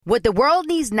What the world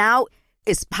needs now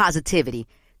is positivity.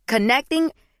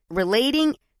 Connecting,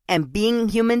 relating, and being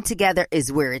human together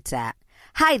is where it's at.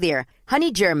 Hi there,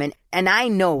 Honey German, and I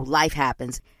know life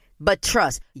happens, but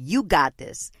trust, you got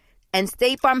this. And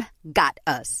State Farm got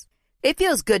us. It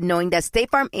feels good knowing that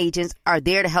State Farm agents are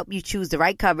there to help you choose the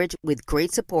right coverage with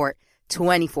great support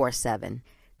 24/7.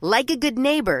 Like a good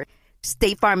neighbor,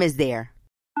 State Farm is there.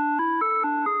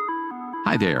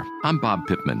 Hi there, I'm Bob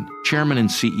Pittman, Chairman and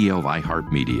CEO of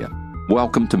iHeartMedia.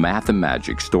 Welcome to Math and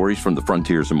Magic, Stories from the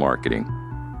Frontiers of Marketing.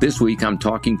 This week I'm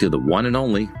talking to the one and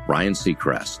only Ryan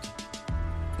Seacrest.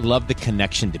 Love the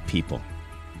connection to people.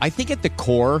 I think at the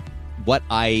core, what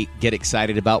I get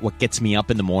excited about, what gets me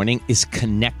up in the morning, is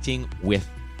connecting with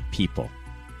people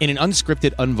in an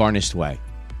unscripted, unvarnished way.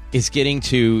 Is getting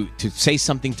to say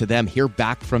something to them, hear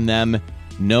back from them,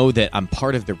 know that I'm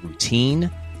part of the routine.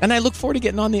 And I look forward to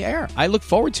getting on the air. I look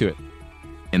forward to it.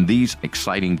 In these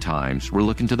exciting times, we're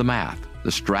looking to the math,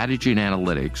 the strategy and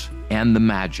analytics, and the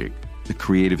magic, the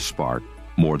creative spark,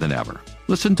 more than ever.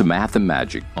 Listen to Math and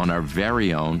Magic on our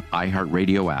very own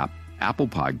iHeartRadio app, Apple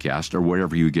Podcast, or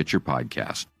wherever you get your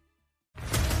podcast.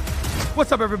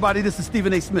 What's up, everybody? This is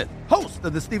Stephen A. Smith, host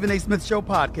of the Stephen A. Smith Show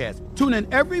podcast. Tune in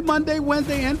every Monday,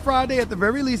 Wednesday, and Friday at the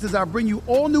very least as I bring you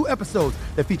all new episodes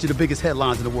that feature the biggest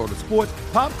headlines in the world of sports,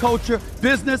 pop culture,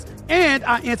 business, and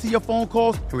I answer your phone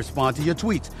calls and respond to your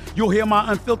tweets. You'll hear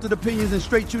my unfiltered opinions and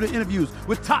straight-shooter interviews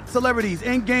with top celebrities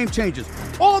and game changers.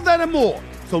 All that and more.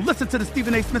 So listen to the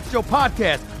Stephen A. Smith Show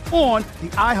podcast on the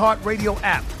iHeartRadio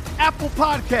app, Apple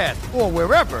Podcasts, or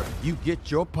wherever you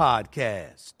get your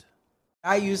podcast.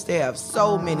 I used to have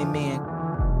so many men.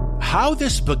 How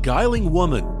this beguiling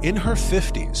woman in her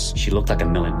 50s, she looked like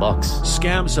 $1 million,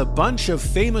 scams a bunch of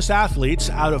famous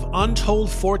athletes out of untold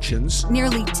fortunes.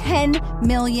 Nearly $10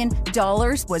 million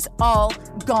was all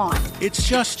gone. It's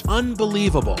just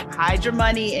unbelievable. Hide your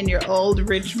money in your old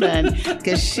rich man,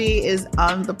 because she is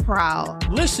on the prowl.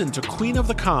 Listen to Queen of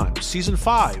the Con, Season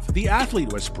 5, The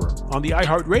Athlete Whisperer, on the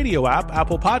iHeartRadio app,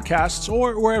 Apple Podcasts,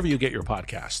 or wherever you get your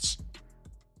podcasts.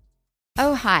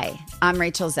 Oh, hi, I'm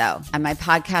Rachel Zoe, and my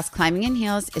podcast, Climbing in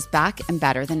Heels, is back and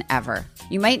better than ever.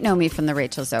 You might know me from the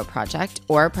Rachel Zoe Project,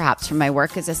 or perhaps from my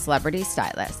work as a celebrity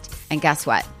stylist. And guess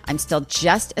what? I'm still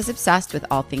just as obsessed with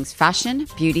all things fashion,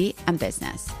 beauty, and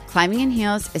business. Climbing in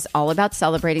Heels is all about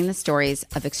celebrating the stories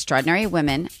of extraordinary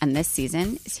women, and this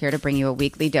season is here to bring you a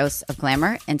weekly dose of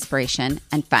glamour, inspiration,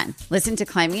 and fun. Listen to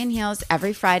Climbing in Heels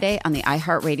every Friday on the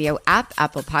iHeartRadio app,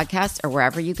 Apple Podcasts, or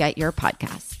wherever you get your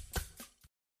podcasts.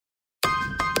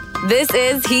 This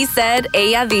is He Said,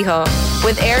 Ella Dijo,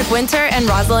 with Eric Winter and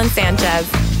Rosalind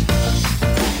Sanchez.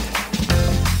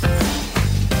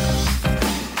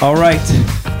 All right,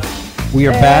 we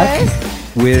are back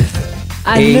with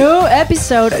a new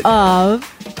episode of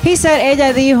He Said,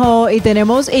 Ella Dijo, y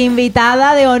tenemos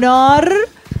invitada de honor.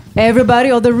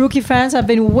 Everybody, all the rookie fans have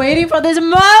been waiting for this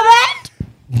moment.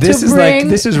 This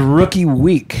is rookie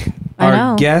week.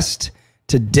 Our guest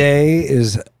today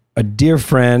is a dear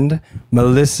friend,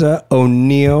 Melissa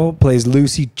O'Neill, plays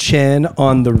Lucy Chen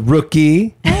on The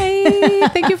Rookie. Hey,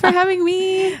 thank you for having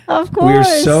me. Of course.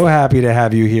 We're so happy to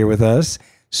have you here with us.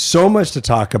 So much to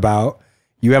talk about.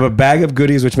 You have a bag of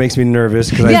goodies, which makes me nervous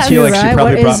because I feel like she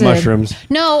probably brought mushrooms.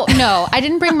 No, I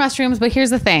didn't bring mushrooms, but here's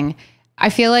the thing. I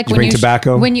feel like Did you bring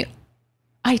tobacco?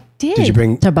 I did. Did you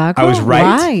bring tobacco? I was right.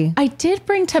 Why? I did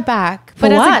bring tobacco,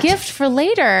 but as a gift for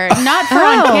later, not for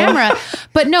on camera.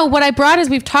 But no, what I brought is,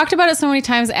 we've talked about it so many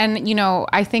times, and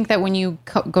I think that when you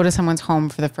go to someone's home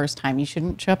for the first time, you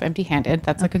shouldn't show up empty-handed.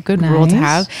 That's like a good rule to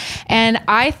have. And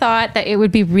I thought that it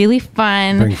would be really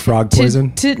fun. Bring frog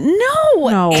poison?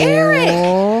 No,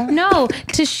 Eric. No,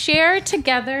 to share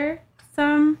together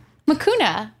some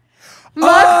Makuna.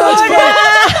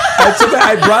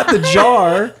 I brought the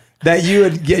jar that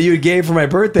you gave for my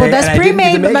birthday. Well, that's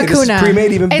pre-made Makuna. It's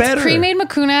pre-made even better. It's pre-made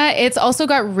Makuna. It's also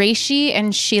got reishi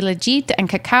and shilajit and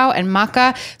cacao and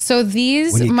maca. So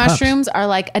these mushrooms are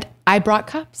like, I brought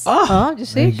cups. Oh, you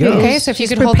see? Okay, so if you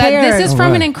could hold that. This is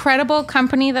from an incredible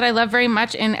company that I love very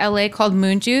much in LA called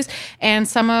Moon Juice. And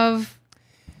some of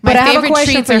my favorite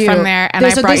treats are from there. And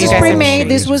I brought you guys pre-made.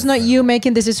 This was not you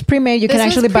making. This is pre-made. You can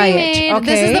actually buy it. Okay.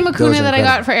 This is the Makuna that I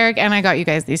got for Eric, and I got you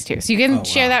guys these two. So you can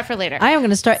share that for later. I am going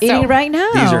to start eating right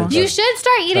now. You should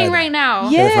start eating right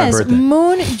now. Yes,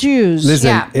 Moon Juice.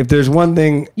 Listen, if there's one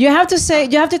thing... You have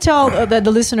to tell the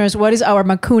listeners what is our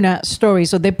Makuna story,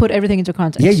 so they put everything into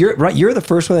context. Yeah, you're right. You're the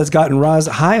first one that's gotten Roz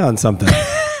high on something.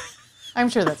 I'm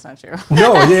sure that's not true.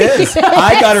 No, it is.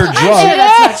 I got her drunk.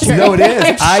 That's not true. No, it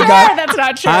is. That's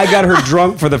not true. I got her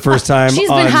drunk for the first time. She's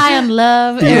been high on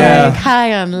love. Yeah. Eric,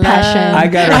 high on love. Passion. I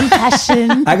got her on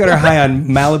passion. I got her high on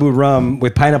Malibu rum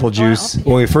with pineapple juice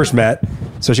when we first met.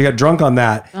 So she got drunk on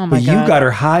that. Oh my but God. you got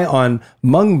her high on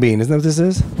mung bean. Isn't that what this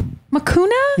is? Mucuna?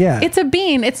 Yeah. It's a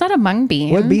bean. It's not a mung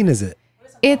bean. What bean is it?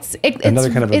 It's Another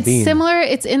kind of a bean. It's similar.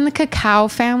 It's in the cacao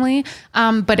family,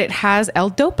 but it has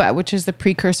L-Dopa, which is the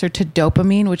precursor to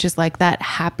dopamine, which is like that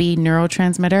happy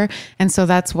neurotransmitter. And so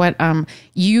that's what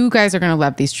you guys are going to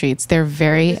love these treats. They're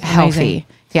very healthy.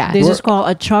 Yeah. This is called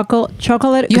a chocolate.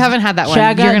 You haven't had that one.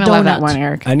 Chaga You're going to love that donut. one,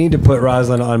 Eric. I need to put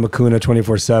Rosalind on Mucuna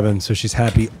 24/7 so she's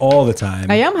happy all the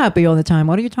time. I am happy all the time.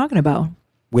 What are you talking about?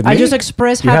 With I me? just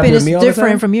express You're happy happiness with me all the time?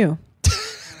 different from you.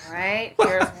 Right?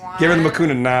 Here's one. Give her the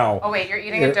Mucuna now. Oh, wait. You're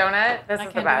eating a donut? This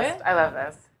is the best. I love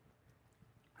this.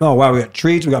 Oh, wow. We got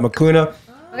treats. We got Mucuna.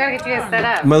 We got to get you guys set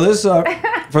up. Melissa,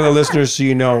 for the listeners, so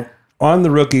you know, on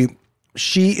The Rookie,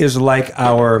 she is like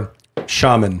our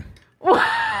shaman.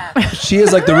 She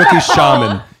is like the Rookie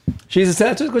shaman.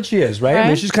 That's what she is, right? I mean,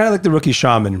 Right. she's kind of like the Rookie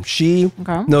shaman. She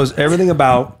knows everything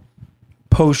about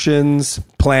potions,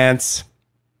 plants,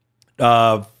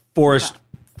 forest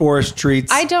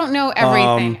treats. I don't know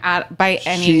everything by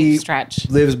any she stretch.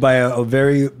 lives by a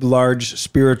very large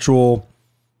spiritual.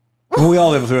 Well, we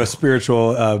all live through a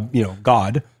spiritual,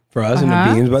 God for us and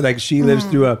the beings. But like she lives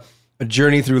through a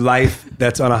journey through life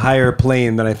that's on a higher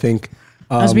plane than I think.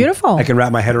 That's beautiful. I can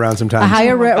wrap my head around sometimes. A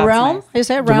higher that's realm? nice. Is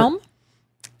that realm?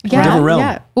 Yeah. Different realm.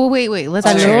 Yeah. Well, wait. Let's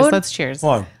Salud. cheers. Let's cheers.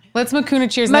 Hold on. Let's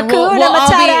Mucuna cheers. Mucuna We'll all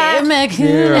Matata. be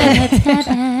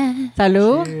Mucuna.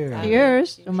 Salud.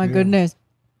 Cheers. Oh my goodness.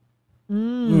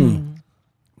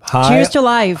 High, Cheers to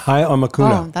life. High on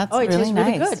Macuna. Oh, that's it really tastes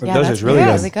really nice. good. Yeah, does, that's it's really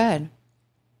really, good. really good.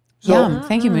 So- Yum.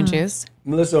 Thank you, Moon Juice.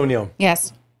 Melissa O'Neill,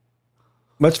 Yes.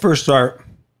 let's first start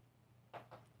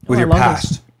with I your love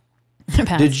past.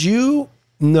 Did you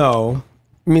know?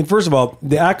 I mean, first of all,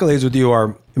 the accolades with you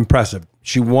are impressive.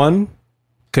 She won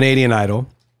Canadian Idol,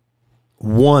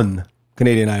 remind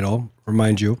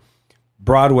you,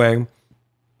 Broadway,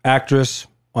 actress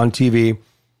on TV.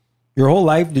 Your whole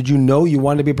life, did you know you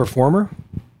wanted to be a performer?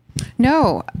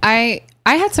 No, I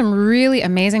had some really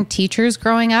amazing teachers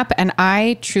growing up, and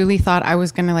I truly thought I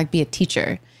was going to be a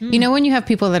teacher. You know, when you have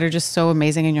people that are just so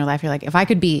amazing in your life, you're like, if I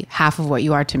could be half of what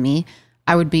you are to me,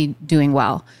 I would be doing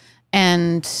well.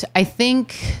 And I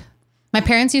think my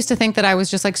parents used to think that I was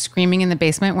just screaming in the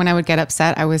basement. When I would get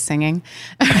upset, I was singing.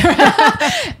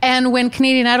 And when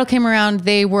Canadian Idol came around,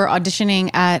 they were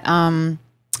auditioning at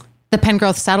the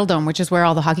Pengrowth Saddledome, which is where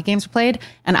all the hockey games were played.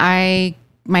 And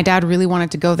my dad really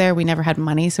wanted to go there. We never had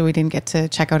money, so we didn't get to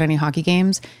check out any hockey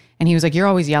games. And he was like, you're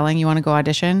always yelling. You want to go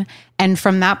audition? And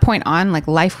from that point on,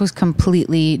 life was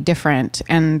completely different.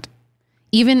 And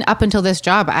even up until this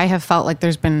job, I have felt like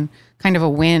there's been kind of a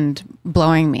wind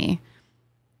blowing me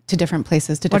to different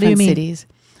places, to different cities.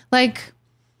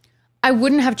 I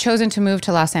wouldn't have chosen to move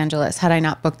to Los Angeles had I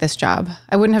not booked this job.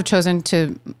 I wouldn't have chosen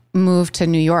to move to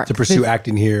New York. To pursue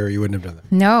acting here, you wouldn't have done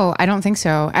that. No, I don't think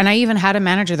so. And I even had a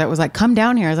manager that was like, come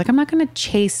down here. I was like, I'm not going to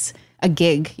chase a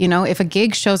gig. You know, if a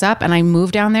gig shows up and I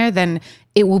move down there, then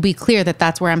it will be clear that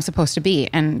that's where I'm supposed to be.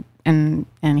 And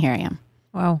here I am.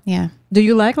 Wow. Yeah. Do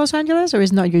you like Los Angeles or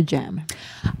is not your jam?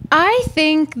 I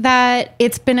think that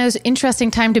it's been an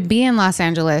interesting time to be in Los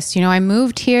Angeles. You know, I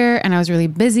moved here and I was really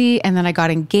busy, and then I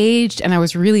got engaged and I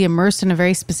was really immersed in a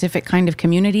very specific kind of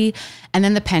community. And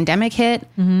then the pandemic hit,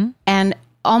 and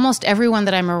almost everyone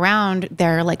that I'm around,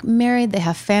 they're married, they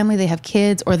have family, they have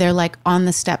kids, or they're on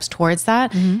the steps towards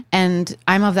that. And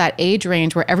I'm of that age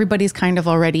range where everybody's kind of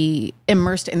already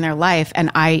immersed in their life,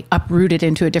 and I uprooted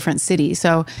into a different city.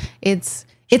 So it's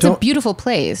a beautiful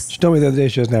place. She told me the other day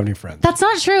she doesn't have any friends. That's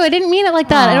not true. I didn't mean it like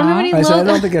that. I don't have any. I said, I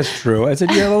don't think that's true. I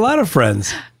said, you have a lot of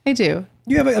friends. I do.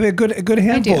 You have a good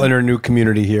handful in our new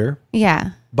community here. Yeah.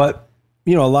 But,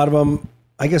 a lot of them,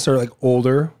 I guess, are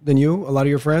older than you, a lot of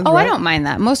your friends. Oh, right? I don't mind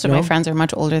that. Most of my friends are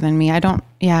much older than me. I don't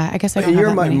have You're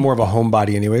that many. more of a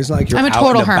homebody anyway. It's not like you're I'm a out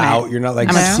total and hermit. about. You're not I'm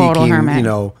a total seeking, hermit.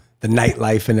 the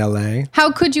nightlife in LA.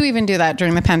 How could you even do that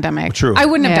during the pandemic? True. I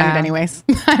wouldn't have done it anyways.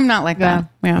 I'm not like that.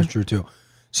 Yeah. That's true too.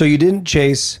 So you didn't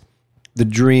chase the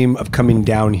dream of coming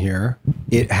down here.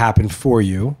 It happened for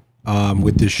you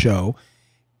with this show.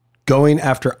 Going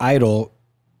after Idol,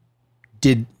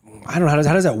 I don't know, how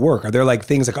does that work? Are there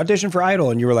things audition for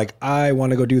Idol and you were like, I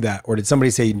want to go do that? Or did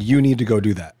somebody say you need to go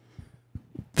do that?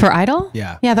 For Idol?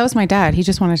 Yeah. Yeah, that was my dad. He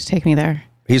just wanted to take me there.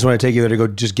 He just wanted to take you there to go,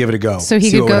 just give it a go. So he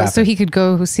could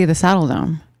go see the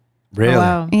Saddledome. Really? Oh,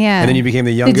 wow. Yeah. And then you became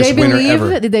the youngest winner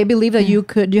ever. Did they believe that you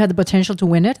had the potential to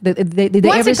win it? Did they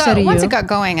ever say to you? Once it got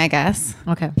going, I guess.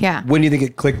 Okay. Yeah. When do you think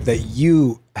it clicked that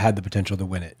you had the potential to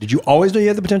win it? Did you always know you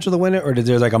had the potential to win it? Or did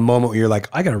there like a moment where you're like,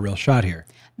 I got a real shot here?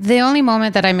 The only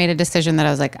moment that I made a decision that I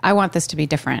was like, I want this to be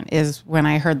different is when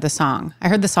I heard the song. I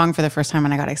heard the song for the first time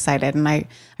and I got excited. And I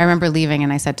remember leaving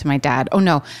and I said to my dad, oh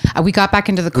no, we got back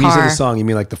into the car. When you say the song, you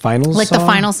mean like the finals Like song? the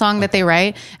final song that they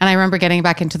write. And I remember getting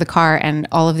back into the car and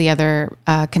all of the other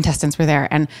contestants were there.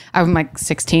 And I'm like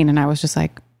 16 and I was just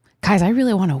like, guys, I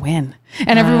really want to win.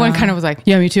 And everyone kind of was like,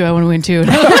 yeah, me too. I want to win too.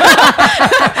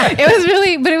 It was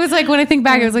really, but it was like, when I think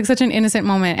back, it was like such an innocent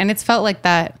moment. And it's felt like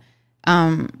that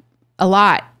a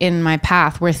lot in my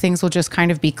path where things will just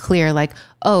kind of be clear. Like,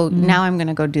 oh, now I'm going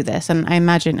to go do this. And I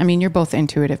imagine, I mean, you're both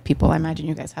intuitive people. I imagine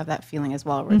you guys have that feeling as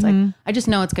well, where it's like, I just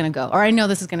know it's going to go, or I know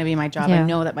this is going to be my job. Yeah. I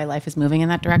know that my life is moving in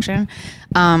that direction.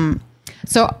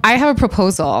 So I have a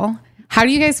proposal. How do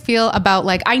you guys feel about,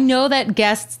 like, I know that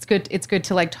guests, it's good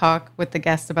to like talk with the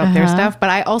guests about their stuff, but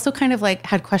I also kind of like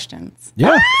had questions.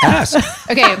 Yeah, ask.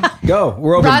 Okay. Go.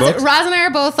 We're open books. Roz and I are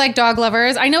both like dog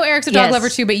lovers. I know Eric's a dog lover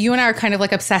too, but you and I are kind of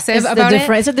like obsessive about it.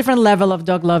 It's a different level of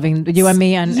dog loving, you and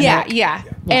me. And Yeah.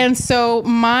 And so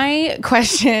my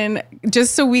question,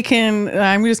 just so we can,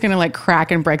 I'm just going to like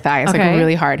crack and break the ice like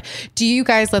really hard. Do you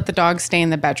guys let the dog stay in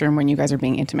the bedroom when you guys are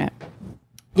being intimate?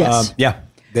 Yes. Yeah.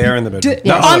 They're in the bedroom. Yes.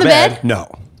 Not on the bed? No.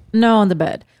 No, on the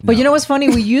bed. But you know what's funny?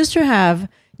 We used to have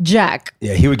Jack.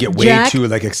 Yeah, he would get way too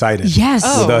like excited. Yes.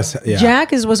 With us. Yeah.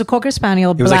 Jack was a Cocker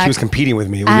Spaniel. It was like he was competing with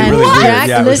me. It was And really weird. Jack,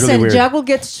 Yeah, it was really weird. Jack will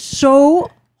get so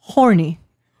horny.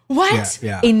 What?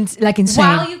 Yeah. Insane.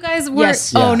 While you guys were,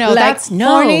 Yes. oh no, Like, that's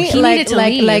horny, He needed to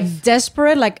leave. like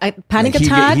desperate, like a panic Like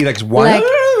attack. he like wanted.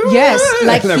 Yes,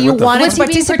 like Like, he what the wanted Was to he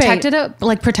being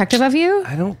participate. protective of you?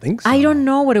 I don't think so. I don't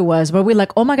know what it was, but we're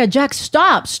like, oh my god, Jack,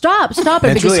 stop.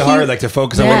 And it's really hard, like, to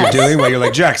focus on what you're doing while you're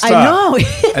like, Jack, stop. I know.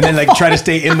 And then like try to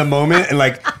stay in the moment and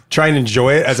like try and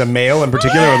enjoy it as a male in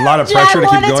particular. A lot of pressure to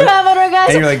keep going.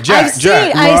 And you're like, Jack, listen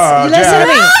Jack. to me.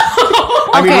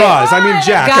 I mean Roz. I mean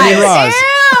Jack. I mean Roz.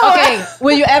 Okay,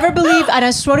 will you ever believe? And I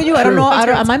swear to you, I don't know.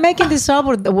 Am I making this up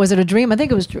or was it a dream? I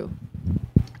think it was true.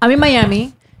 I'm in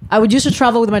Miami. I would used to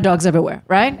travel with my dogs everywhere,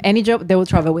 right? Any job, they would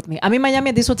travel with me. I'm in Miami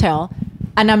at this hotel,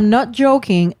 and I'm not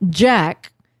joking.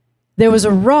 Jack, there was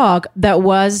a rug that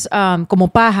was como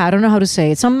paja. I don't know how to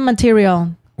say it. Some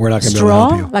material. We're not going to be able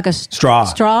to help you. Like a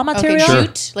straw material. Okay,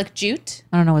 jute, like jute.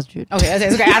 I don't know what's jute. Okay, I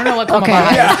don't know what como Okay.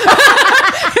 paja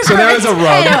is. So there was a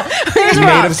rug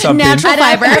made of something. Natural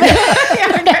fiber.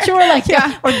 Natural, like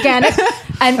organic.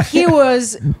 And he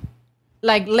was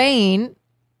like laying,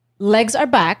 legs are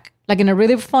back, like in a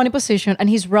really funny position, and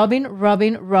he's rubbing. And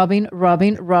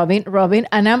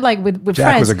I'm like with Jack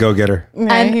friends. was a go-getter.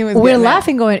 And he was we're getting it.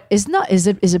 laughing, going, is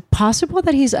it possible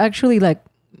that he's actually like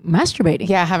masturbating?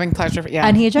 Yeah, having pleasure. Yeah.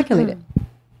 And he ejaculated.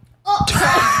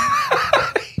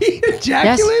 He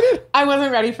ejaculated? I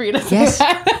wasn't ready for you to say Yes.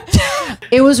 that.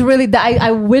 It was really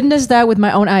I witnessed that with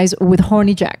my own eyes with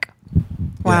horny Jack.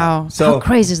 Wow. So How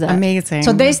crazy is that? Amazing.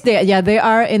 So they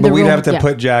are in the but room. we'd have to yeah.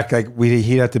 put Jack like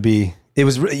he'd have to be. It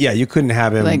was you couldn't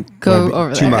have him Like, go like,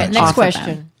 over too there. much. Okay, Next off of question.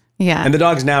 them. Yeah. And the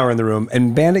dogs now are in the room,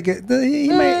 and Bandit he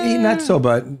not so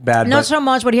bad. Not but so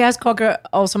much, but he has Cocker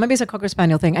also. Maybe it's a Cocker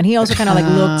Spaniel thing. And he also kind of like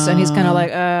looks and he's kind of like,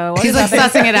 what He's is like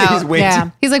happening? sussing it out. He's way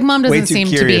too- He's like, Mom way doesn't too seem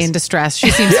to curious. be in distress. She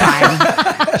seems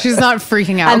fine. She's not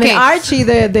freaking out. And Okay. then Archie,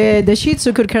 the Shih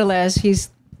Tzu could care less. He's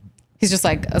just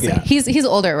like, Yeah. he's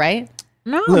older, right?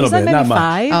 no, Little he's like bit, maybe not much.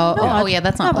 5. Oh, yeah,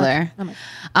 that's not much. older. Not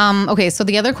much. Okay, so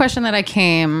the other question that I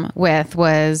came with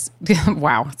was,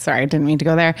 wow, sorry, I didn't mean to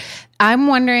go there. I'm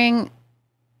wondering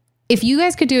if you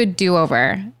guys could do a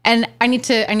do-over, and I need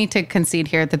to concede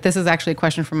here that this is actually a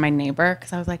question from my neighbor,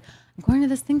 because I was like, I'm going to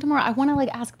this thing tomorrow. I want to like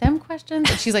ask them questions.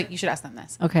 And she's like, you should ask them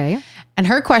this. Okay. And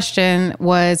her question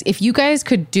was, if you guys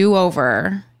could do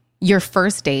over your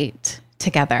first date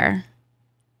together,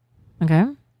 Okay.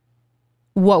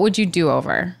 what would you do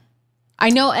over? I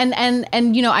know,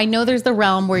 and you know, I know there's the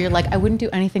realm where you're like, I wouldn't do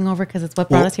anything over because it's what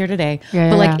brought us here today.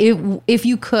 Yeah, but yeah, like, if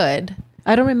you could,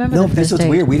 I don't remember. No, the this first was date.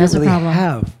 weird. We That's didn't the really problem.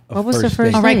 have a What was the first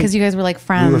first date. all right, date? because you guys were like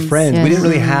friends. We were friends. Yes. We didn't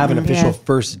really have an official Yeah.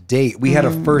 first date. We had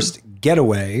a first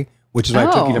getaway, which is why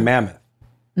I took you to Oh. Mammoth.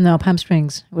 No, Palm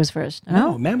Springs was first.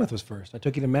 No, No, Mammoth was first. I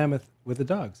took you to Mammoth with the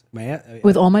dogs. My aunt,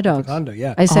 with all my dogs. condo,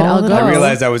 yeah. I said, All I'll the go. dogs. I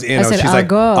realized I was in. I said, She's I'll like,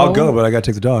 go. I'll go, but I got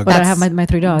to take the dog. But I have my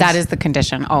 3 dogs. That is the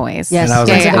condition always. Yes. And I was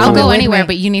Yeah, like, yeah, "Come I'll go with anywhere, me."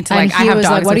 but you need to And like. I he have was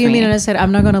dogs. like, what with do you me. mean? And I said,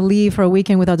 I'm not going to leave for a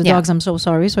weekend without the Yeah. dogs. I'm so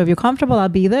sorry. So if you're comfortable, I'll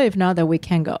be there. If not, then we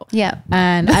can go. Yeah.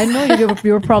 And I know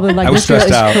you were probably like, I was this girl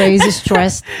stressed is out. crazy,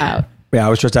 stressed out. Yeah, I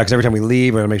was stressed out because every time we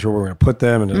leave, we're going to make sure we're going to put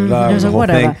them and I was like,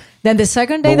 whatever. Then the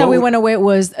second day that we went away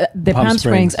was the Palm Palm Springs,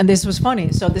 Springs. and this was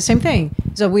funny. So the same thing.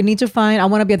 So we need to find. I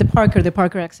want to be at the Parker. The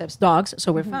Parker accepts dogs,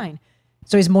 so we're fine.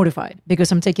 So he's mortified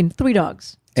because I'm taking 3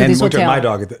 dogs to and this we took hotel. my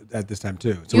dog at this time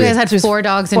too. So You guys had 4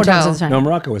 dogs in 4 tow. dogs at the time. No,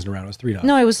 Morocco wasn't around. It was 3 dogs.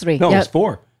 No, it was 3. No, Yeah. it was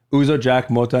 4. Uzo, Jack,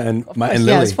 Mota, and Lily.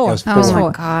 Yeah, it's 4. It was It was 4.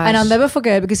 4. gosh. And I'll never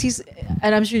forget because he's,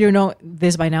 and I'm sure you know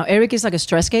this by now, Eric is like a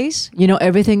stress case. You know,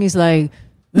 everything is like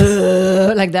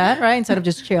that, right? Instead of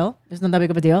just chill. It's not that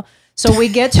big of a deal. So we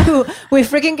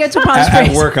freaking get to Palm Springs.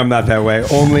 At work, I'm not that way.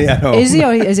 Only at home. Is he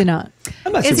or is he not?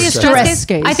 I'm not Is he a super stress stressed.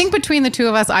 case? I think between the two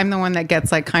of us, I'm the one that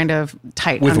gets like kind of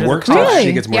tight With under work the collar. stuff,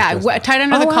 she gets more yeah, stressed out. tight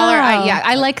under Oh, the collar. wow.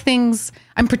 I like things.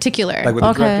 I'm particular. Like with the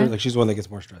Okay. director, like she's the one that gets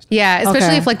more stressed. yeah, especially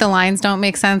Okay. if like the lines don't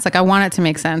make sense. Like I want it to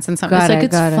make sense, and something Got it's like it,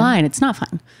 it's got it. fine. It's not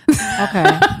fine.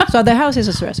 Okay. So the house is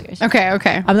a stress case.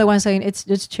 Okay. I'm the one saying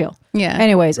it's chill. Yeah.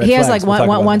 Anyways, Red he has flags. like We'll talk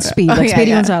about one that. speed, Oh, like yeah,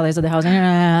 Speedy yeah. Gonzalez at the house.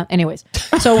 Anyways,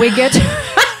 so we get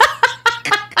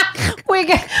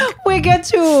we get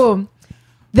to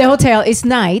the hotel. It's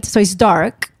night, so it's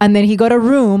dark, and then he got a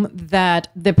room that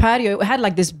the patio had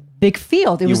like this big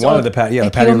field. It You was wanted all- the patio. Yeah, the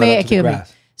it patio killed me, led up it to the killed me.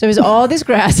 grass. So it was all this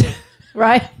grass,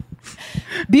 right?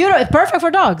 Beautiful, perfect for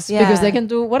dogs Yeah. because they can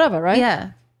do whatever, right?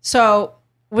 Yeah. So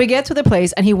we get to the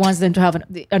place and he wants them to have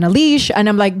a leash. And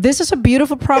I'm like, this is a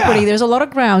beautiful property. Yeah. There's a lot of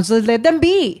grounds. So let them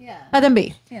be. Yeah. Let them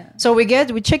be. Yeah. So we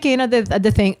check in at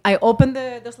the thing. I open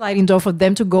the sliding door for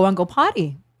them to go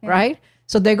potty, right?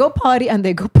 So they go potty and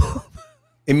they go poop.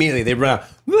 Immediately, they run out.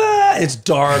 Ah, it's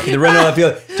dark. They run out of the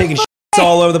field, taking shits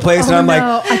all over the place. and I'm like,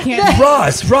 I can't.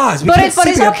 Ross, we But can't it's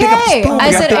sleep. We gotta pick up the okay. spoon. We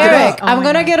I gotta said, pick it Eric, up. I'm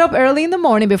going to get up early in the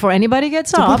morning before anybody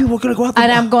gets up. people are gonna go out the and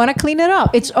door. I'm going to clean it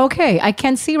up. It's okay. I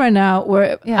can't see right now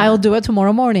where Yeah. I'll do it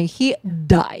tomorrow morning. He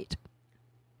died.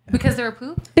 Because there were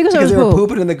poop? Because Because there they was were poop.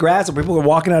 pooping in the grass, and people were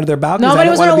walking out of their balconies. Nobody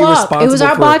I was don't gonna wanna be walk. It was responsible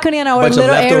our for balcony and a our bunch of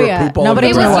little leftover area. poop all Nobody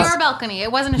over It the was grass. your balcony.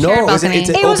 It wasn't a No, shared it was balcony. it's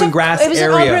an It was open a- grass it was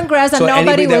an area. open grass and so nobody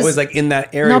anybody that was- was like in that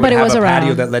area nobody would have was a patio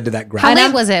around. that led to that grass. How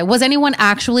late was it? Was anyone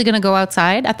actually going to go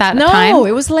outside at that No, time?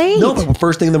 it was late. No, but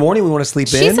first thing in the morning, we want to sleep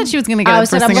in. She said she was going to get I up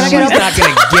said, first I'm thing in gonna the get morning. She's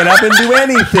not going to get up and do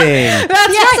anything. That's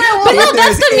right. But If no, that's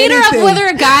there's the meter anything- of whether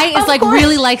a guy is Of like course.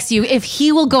 really likes you. If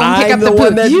he will go and pick I'm up the the poop.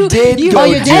 one that you did you, go oh,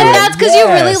 you do did. And it. that's because you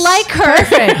really Yes. like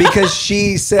her. Because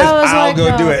she says, I was I'll like, go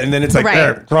no. do it. And then it's like,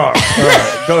 Right. all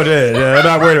right, go do it. I'm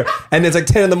not worried about it. And it's like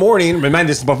 10 in the morning. Remind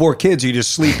this is before kids, you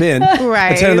just sleep in.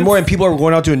 Right. At 10 in the morning, people are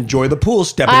going out to enjoy the pool,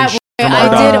 stepping in from our I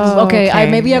did. dogs. Okay,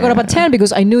 maybe I got up at 10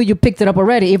 because I knew you picked it up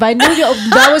already. If I knew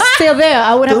that was still there,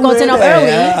 I would have gotten up early.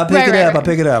 Yeah, I'll pick it up. I'll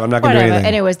pick it up. I'm not going to do Whatever. anything.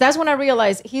 Anyways, that's when I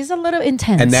realized he's a little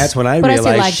intense. And that's when I But still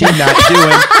realized like she's him. not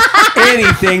doing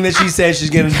anything that she says she's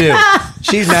going to do.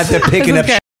 She's not there picking up.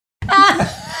 Okay.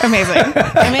 Amazing.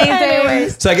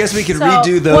 Anyways. So I guess we could So,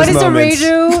 redo those what is moments. the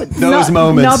redo? Those not,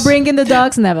 moments. Not bringing the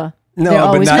dogs, never. No, They're but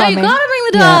always not- coming. You gotta bring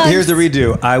the Yeah. dogs. Here's the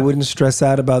redo. I wouldn't stress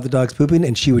out about the dogs pooping,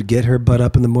 and she would get her butt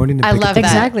up in the morning and I pick love up that. the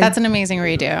Exactly. That's an amazing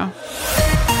redo.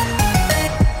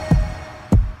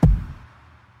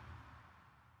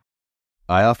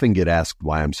 I often get asked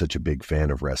why I'm such a big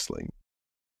fan of wrestling,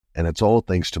 and it's all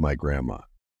thanks to my grandma.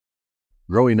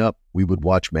 Growing up, we would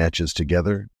watch matches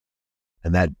together,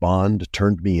 and that bond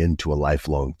turned me into a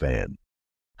lifelong fan.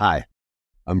 Hi,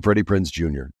 I'm Freddie Prinze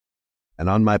Jr., and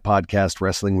on my podcast,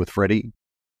 Wrestling with Freddie,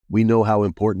 we know how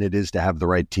important it is to have the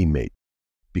right teammate,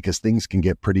 because things can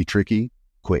get pretty tricky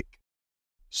quick.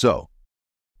 So,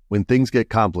 when things get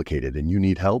complicated and you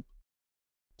need help,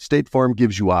 State Farm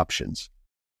gives you options.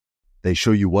 They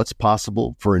show you what's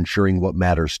possible for ensuring what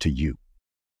matters to you.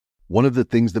 One of the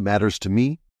things that matters to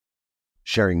me,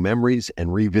 sharing memories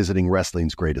and revisiting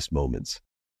wrestling's greatest moments.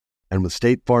 And with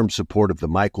State Farm's support of the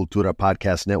My Cultura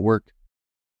Podcast Network,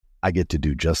 I get to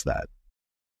do just that.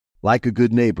 Like a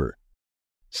good neighbor,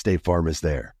 State Farm is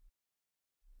there.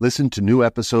 Listen to new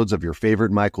episodes of your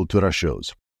favorite My Cultura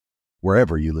shows,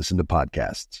 wherever you listen to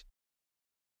podcasts.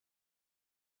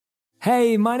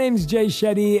 Hey, my name's Jay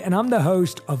Shetty, and I'm the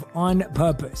host of On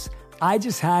Purpose. I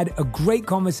just had a great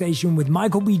conversation with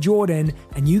Michael B. Jordan,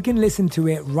 and you can listen to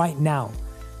it right now.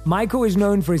 Michael is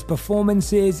known for his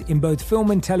performances in both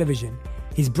film and television.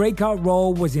 His breakout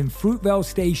role was in Fruitvale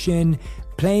Station,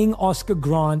 playing Oscar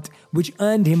Grant, which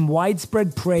earned him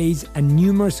widespread praise and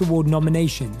numerous award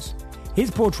nominations.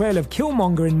 His portrayal of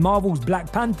Killmonger in Marvel's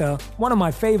Black Panther, one of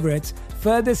my favorites,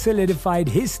 further solidified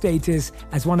his status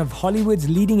as one of Hollywood's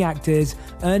leading actors,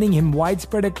 earning him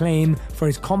widespread acclaim for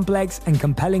his complex and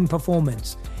compelling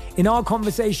performance. In our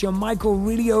conversation, Michael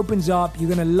really opens up.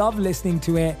 You're going to love listening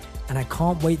to it, and I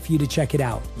can't wait for you to check it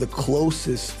out. The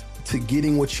closest to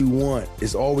getting what you want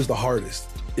is always the hardest.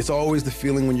 It's always the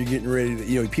feeling when you're getting ready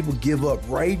to, people give up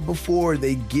right before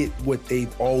they get what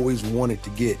they've always wanted to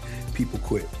get. People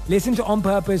quit. Listen to On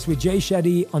Purpose with Jay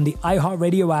Shetty on the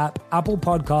iHeartRadio app, Apple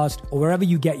Podcast, or wherever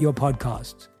you get your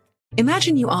podcasts.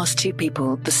 Imagine you ask two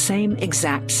people the same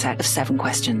exact set of 7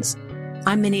 questions.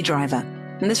 I'm Minnie Driver,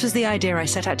 and this was the idea I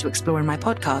set out to explore in my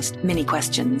podcast, Mini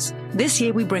Questions. This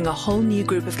year, we bring a whole new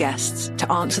group of guests to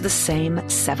answer the same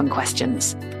 7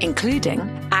 questions, including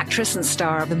actress and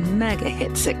star of the mega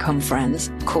hit sitcom Friends,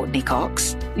 Courtney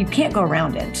Cox. You can't go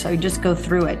around it, so you just go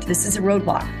through it. This is a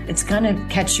roadblock. It's going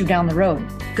to catch you down the road.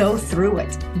 Go through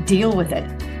it. Deal with it.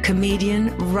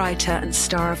 Comedian, writer, and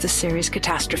star of the series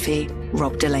Catastrophe,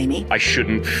 Rob Delaney. I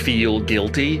shouldn't feel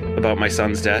guilty about my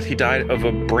son's death. He died of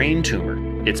a brain tumor.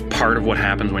 It's part of what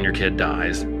happens when your kid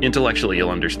dies. Intellectually, you'll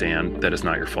understand that it's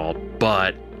not your fault,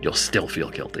 but you'll still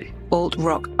feel guilty.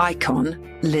 Alt-rock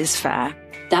icon, Liz Phair.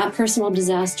 That personal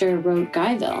disaster wrote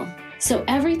Guyville. So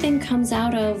everything comes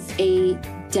out of a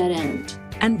dead end.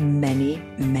 And many,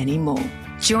 many more.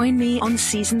 Join me on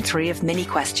Season 3 of Mini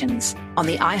Questions on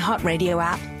the iHeartRadio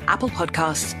app, Apple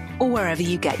Podcasts, or wherever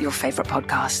you get your favorite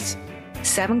podcasts.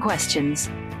 7 questions,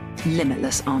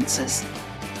 limitless answers.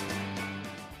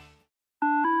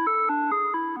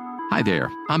 Hi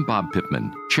there, I'm Bob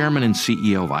Pittman, Chairman and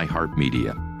CEO of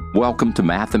iHeartMedia. Welcome to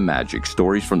Math and Magic,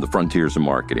 Stories from the Frontiers of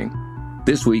Marketing.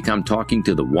 This week, I'm talking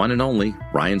to the one and only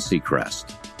Ryan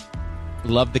Seacrest.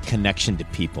 Love the connection to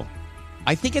people.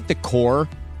 I think at the core,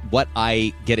 what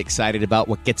I get excited about,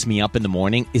 what gets me up in the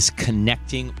morning, is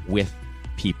connecting with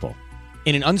people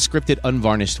in an unscripted,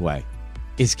 unvarnished way.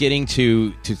 Is getting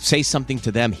to say something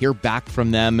to them, hear back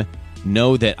from them,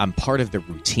 know that I'm part of the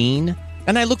routine.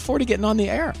 And I look forward to getting on the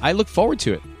air. I look forward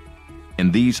to it.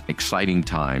 In these exciting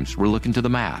times, we're looking to the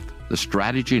math, the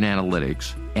strategy and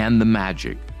analytics, and the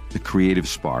magic, the creative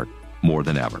spark, more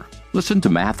than ever. Listen to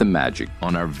Math and Magic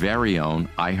on our very own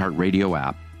iHeartRadio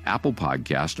app, Apple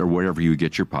Podcast, or wherever you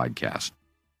get your podcast.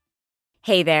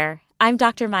 Hey there, I'm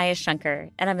Dr. Maya Shankar,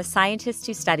 and I'm a scientist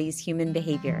who studies human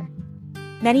behavior.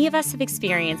 Many of us have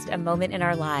experienced a moment in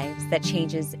our lives that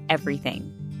changes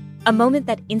everything. A moment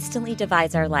that instantly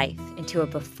divides our life into a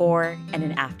before and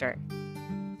an after.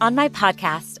 On my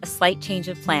podcast, A Slight Change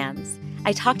of Plans,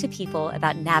 I talk to people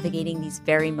about navigating these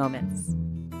very moments.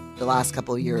 The last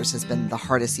couple of years has been the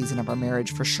hardest season of our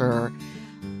marriage for sure.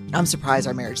 I'm surprised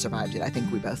our marriage survived it. I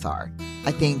think we both are.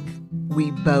 I think we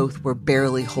both were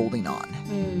barely holding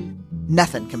on.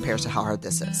 Nothing compares to how hard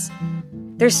this is.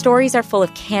 Their stories are full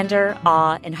of candor,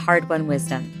 awe, and hard-won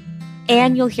wisdom.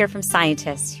 And you'll hear from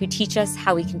scientists who teach us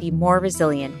how we can be more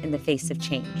resilient in the face of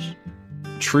change.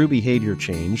 True behavior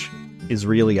change is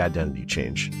really identity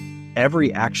change.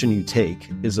 Every action you take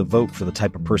is a vote for the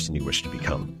type of person you wish to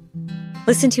become.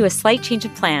 Listen to A Slight Change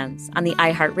of Plans on the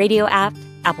iHeartRadio app,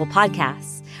 Apple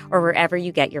Podcasts, or wherever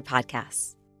you get your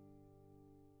podcasts.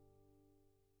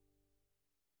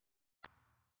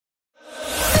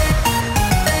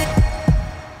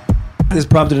 This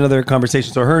prompted another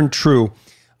conversation. So her and True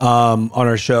on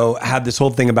our show had this whole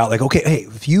thing about like, okay, hey,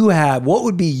 if you had, what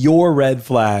would be your red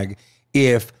flag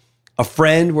if a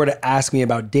friend were to ask me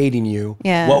about dating you?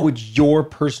 Yeah. What would your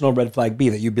personal red flag be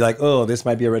that you'd be like, oh, this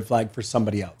might be a red flag for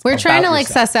somebody else? We're trying to like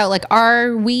yourself. suss out, like,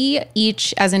 are we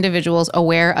each as individuals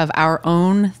aware of our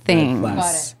own things?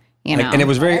 Got it. You know? Like, and it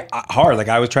was very hard. Like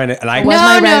I was trying to, and I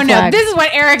No. This is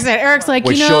what Eric said. Eric's like,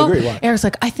 Which you she'll know, agree. What? Eric's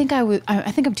like, I think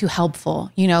I'm too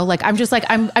helpful. You know, like I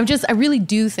really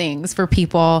do things for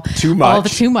people Too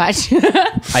much. Too much.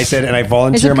 I said, and I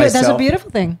volunteer myself. That's a beautiful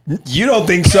thing. You don't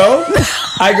think so?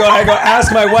 I go,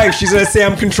 ask my wife. She's going to say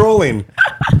I'm controlling.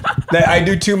 That I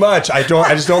do too much. I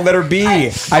just don't let her be.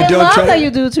 I don't love try that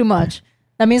you do too much.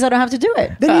 That means I don't have to do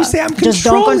it. Then you say I'm controlling. Just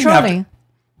don't control me.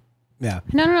 Yeah.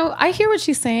 No. I hear what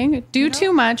she's saying. Do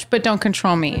too much, but don't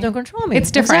control me. Don't control me.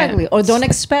 It's different. Exactly. Or don't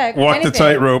expect Walk anything. the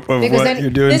tightrope of Because what then you're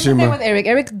doing this is too the thing much. with Eric.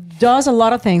 Eric does a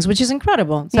lot of things, which is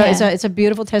incredible. So Yeah. it's a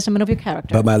beautiful testament of your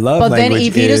character. But my love But then language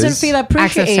if he doesn't is feel Acts of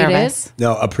appreciated, service.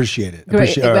 No, appreciate it.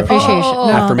 Great. Appreciation. No,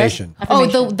 affirmation. Oh,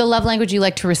 the love language you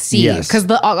like to receive. Yes. Because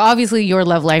obviously your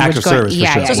love language Act of service, for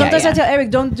sure. So sometimes I tell Eric,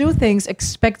 don't do things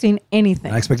expecting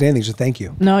anything. I expect anything. Just thank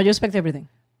you. No, you expect everything.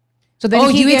 So then Oh,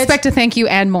 he you gets- expect to thank you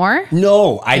and more?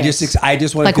 No, I just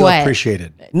want Like to feel what?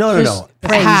 appreciated. No.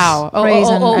 Praise. How? Praise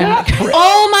and-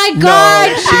 Oh my No,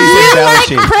 God. she's You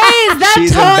embellishing. like praise. That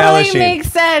She's totally embellishing.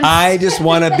 makes sense. I just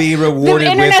want to be rewarded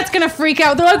The internet's with. going to freak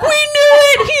out. They're like, we knew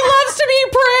it. He loves to be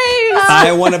praised.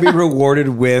 I want to be rewarded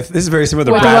with. This is very similar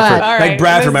to With Bradford. what? All Like right,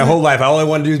 Bradford, this my is- whole life, all I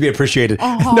want to do is be appreciated.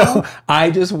 Uh-huh. No, I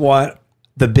just want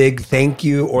the big thank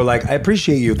you or like, I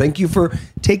appreciate you. Thank you for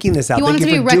taking this out. You Thank want you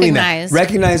it to for be doing recognized. that.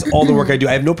 Recognize all the work I do.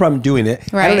 I have no problem doing it.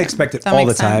 I Right. don't expect it That all the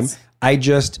makes time. sense. I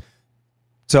just,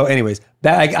 so anyways,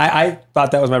 that I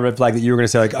thought that was my red flag, that you were going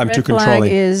to say like, I'm too Red flag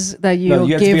controlling. is that you No,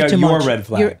 you have to give figure out too your much. red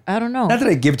flag. I don't know. Not that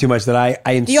I give too much, that I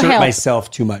insert help. myself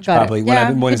too much, Got it. probably,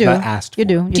 Yeah, when you it's do. not asked for. You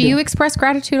do. Do you express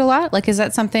gratitude a lot? Like, is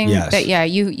that something Yes. that,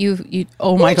 you,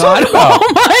 oh my What are you God. talking about?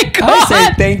 Oh my God. I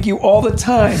say thank you all the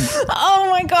time. Oh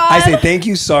my God. I say thank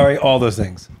you, sorry, all those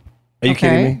things. Are you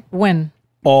kidding me? When?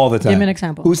 All the time. Give me an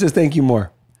example. Who says thank you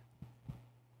more?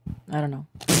 I don't know.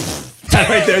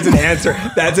 Right there's an answer.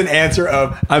 That's an answer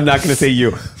of, I'm not going to say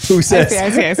you. Who says? I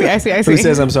see. Who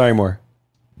says I'm sorry more?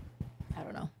 I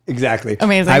don't know. Exactly.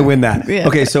 Amazing. I win that. Yeah.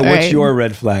 Okay, so All what's right. your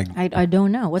red flag? I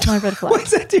don't know. What's my red flag?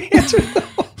 What's that to answer?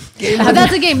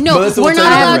 That's a game. No, Melissa, we're what's not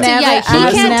your allowed red to. flag? Yeah, he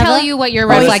I've can't never- tell you what your Oh,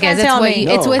 red you flag can't is. It's tell what me.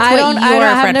 it's what I don't. your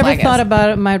I have red never flag thought is.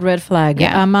 about my red flag.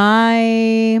 Yeah. Am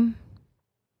I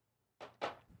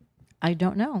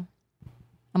don't know.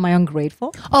 Am I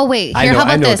ungrateful? Oh wait, I here. know- How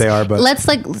about I know what this? they are, but- Let's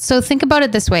so think about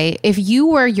it this way: if you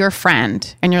were your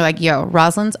friend and you're like, "Yo,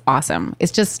 Rosalind's awesome,"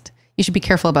 it's just you should be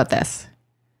careful about this.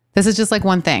 This is just like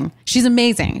one thing. She's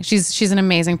amazing. She's an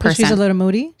amazing But person. she's a little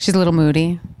moody. She's a little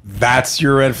moody. That's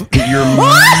your red flag. You're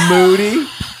moody.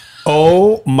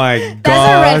 Oh my gosh.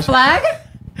 That's a red flag.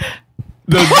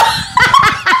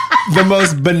 The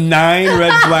most benign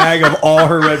red flag of all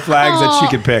her red flags that she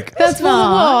could pick. That's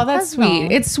not. that's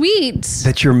sweet. It's sweet.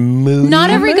 That you're moody. Not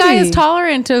every guy is moody.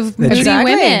 tolerant of That's moody true.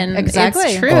 women. Exactly.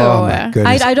 It's true. Oh my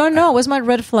goodness. I don't know. What's my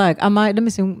red flag? Am I? Let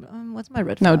me see. What's my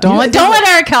red flag? No, don't let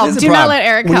Eric help. This is Do the not problem. let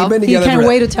Eric When you've help. been He together can't for-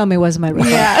 wait to tell me what's my red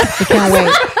flag. He can't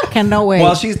wait. Cannot wait.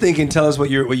 While she's thinking, tell us what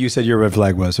you said your red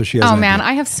flag was. So she has Oh an man,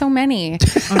 idea. I have so many.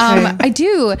 I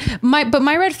do. But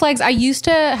my red flags. I used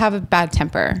to have a bad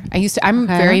temper. I'm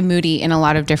very moody in a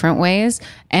lot of different ways,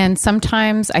 and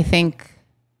sometimes I think.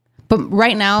 But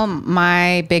right now,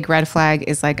 my big red flag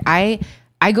is like I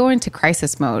go into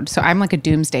crisis mode. So I'm like a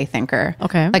doomsday thinker.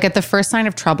 Okay. Like at the first sign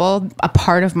of trouble, a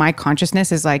part of my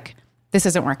consciousness is like, this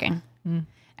isn't working.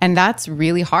 And that's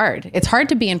really hard. It's hard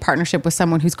to be in partnership with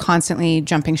someone who's constantly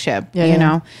jumping ship, you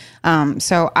know?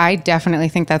 So I definitely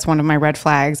think that's one of my red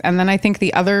flags. And then I think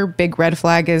the other big red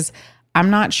flag is I'm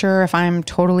not sure if I'm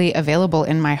totally available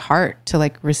in my heart to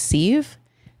like receive.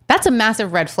 That's a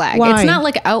massive red flag. Why? It's not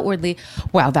like outwardly,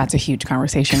 wow, that's a huge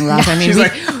conversation, Ross. I mean, She's we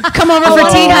like, come over for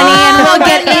tea, honey, and we'll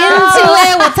get into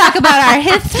it. We'll talk about our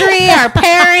history, our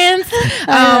parents.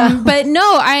 But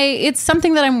no, it's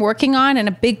something that I'm working on. And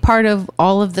a big part of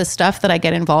all of the stuff that I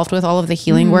get involved with, all of the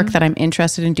healing work that I'm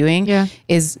interested in doing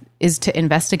is to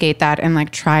investigate that and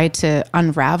like try to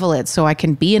unravel it so I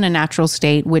can be in a natural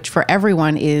state, which for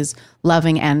everyone is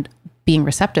loving and being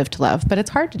receptive to love, but it's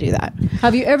hard to do that.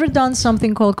 Have you ever done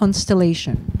something called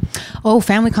constellation? Oh,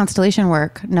 family constellation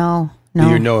work. No.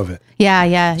 You know of it.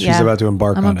 Yeah. She's about to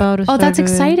embark on it. to Oh, that's start doing-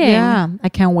 exciting. Yeah, I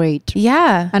can't wait.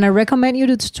 Yeah. And I recommend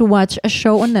you to watch a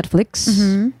show on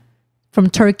Netflix from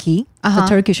Turkey, a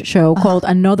Turkish show called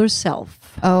Another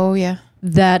Self. Oh, yeah.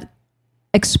 That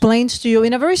explains to you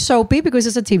in a very soapy, because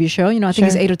it's a TV show, you know, I think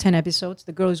it's 8 or 10 episodes.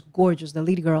 The girl is gorgeous, the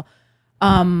lead girl.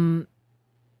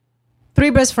 3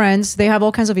 best friends, they have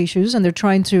all kinds of issues and they're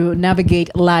trying to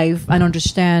navigate life and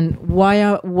understand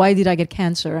why did I get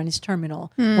cancer and it's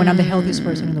terminal when I'm the healthiest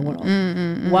person in the world?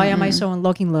 Why am I so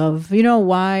unlucky in love? You know,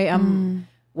 why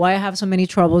I have so many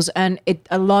troubles? And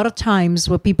a lot of times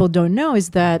what people don't know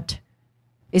is that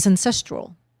it's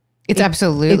ancestral. It's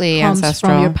absolutely it comes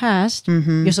ancestral. from your past.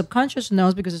 Your subconscious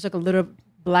knows because it's like a little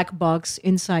black box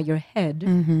inside your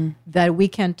head that we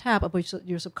can tap, but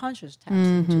your subconscious taps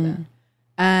into that.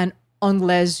 And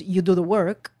unless you do the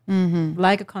work,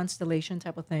 like a constellation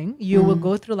type of thing, you will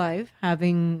go through life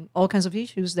having all kinds of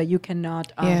issues that you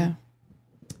cannot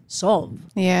solve.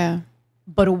 Yeah.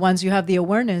 But once you have the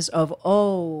awareness of,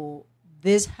 oh,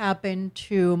 this happened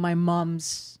to my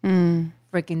mom's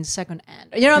freaking second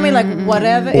aunt. You know what I mean? Like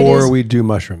whatever it is. Or we do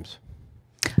mushrooms.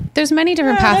 There's many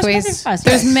different pathways. There's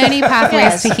There's many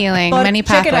pathways to healing. But Many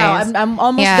check pathways. it out. I'm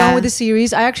almost done with the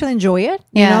series. I actually enjoy it,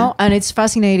 you know, and it's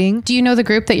fascinating. Do you know the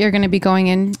group that you're going to be going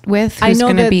in with? Who's I know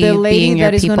going to that be the lady being your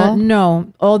that is people? going to,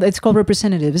 no, it's called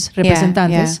representatives,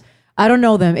 representantes. yeah. I don't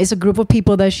know them. It's a group of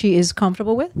people that she is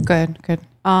comfortable with. Good.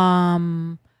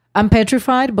 I'm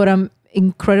petrified, but I'm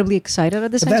incredibly excited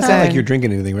at the But same that's time. not like you're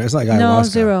drinking anything, right? It's not like No,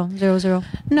 ayahuasca. zero.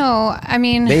 No, I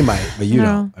mean... They might, but you No.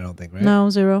 don't. I don't think, right? No,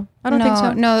 zero. I don't think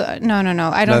so. No. I don't. None of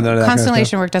that kind of Constellation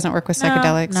stuff? work doesn't work with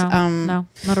psychedelics. No,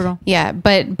 not at all. Yeah,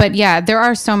 but yeah, there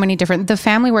are so many different. The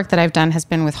family work that I've done has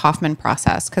been with Hoffman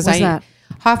Process What's that?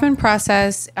 Hoffman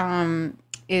Process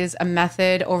is a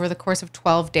method over the course of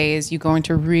 12 days. You go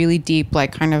into really deep,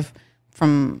 like kind of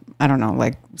from, I don't know,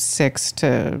 like 6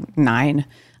 to 9,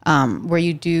 where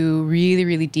you do really,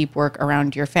 really deep work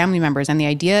around your family members. And the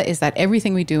idea is that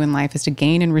everything we do in life is to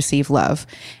gain and receive love.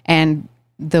 And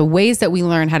the ways that we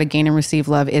learn how to gain and receive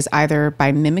love is either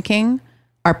by mimicking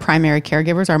our primary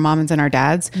caregivers, our moms and our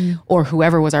dads, or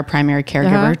whoever was our primary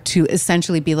caregiver, to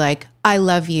essentially be like, I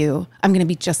love you. I'm going to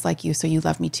be just like you, so you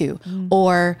love me too.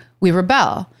 Or we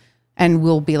rebel and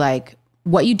we'll be like,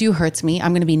 what you do hurts me.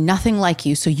 I'm going to be nothing like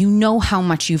you, so you know how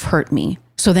much you've hurt me,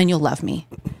 so then you'll love me.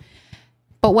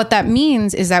 But what that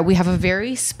means is that we have a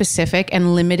very specific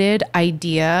and limited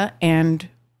idea and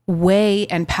way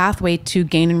and pathway to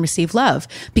gain and receive love,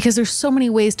 because there's so many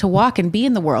ways to walk and be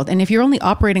in the world. And if you're only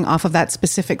operating off of that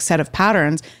specific set of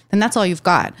patterns, then that's all you've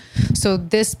got. So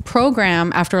this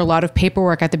program, after a lot of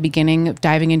paperwork at the beginning of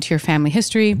diving into your family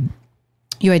history,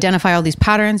 you identify all these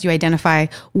patterns, you identify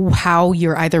how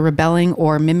you're either rebelling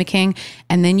or mimicking,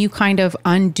 and then you kind of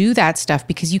undo that stuff,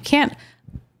 because you can't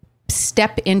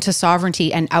step into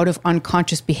sovereignty and out of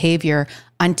unconscious behavior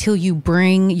until you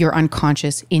bring your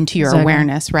unconscious into your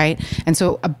awareness, right? And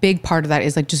so a big part of that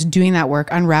is like just doing that work,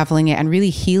 unraveling it, and really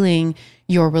healing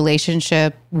your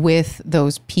relationship with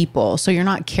those people, so you're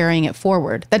not carrying it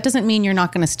forward. That doesn't mean you're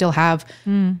not going to still have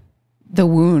the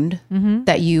wound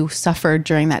that you suffered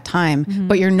during that time,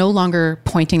 but you're no longer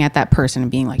pointing at that person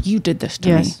and being like, you did this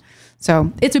to me.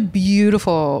 So it's a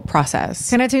beautiful process.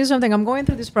 Can I tell you something? I'm going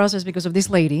through this process because of this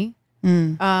lady.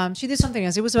 She did something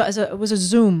else. It was a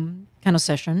Zoom kind of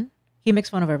session. He makes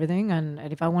fun of everything, and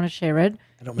if I want to share it,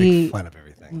 I don't make fun of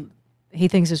everything. He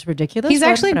thinks it's ridiculous. He's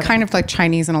actually kind of like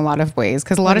Chinese in a lot of ways,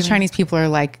 because a lot of Chinese people are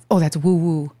like, "Oh, that's woo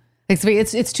woo."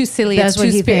 It's too silly. That's it's too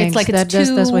what he thinks. It's like it's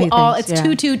too that's what he all. thinks, It's too.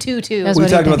 We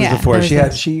talked about this before.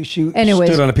 She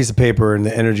stood on a piece of paper, and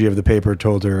the energy of the paper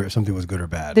told her if something was good or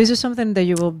bad. This is something that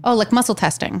you will. Oh, like muscle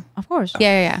testing. Of course.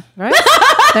 Yeah. Right.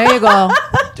 There you go.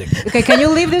 Okay, can you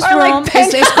leave this room?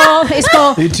 It's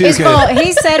called.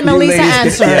 He said Melissa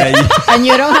answered, and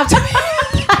you don't have to.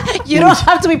 You don't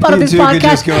have to be part of this podcast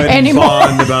just go ahead anymore.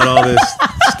 And bond about all this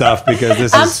stuff, because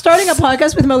this I'm is starting a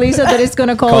podcast with Melissa that is going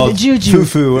to call Juju.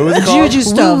 Foo-foo. What was it called? Juju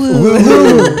stuff.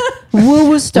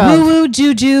 Woo-woo stuff. Woo-woo,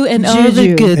 juju, and all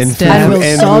the good and stuff. I will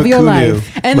solve your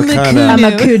life. And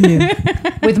Makunu.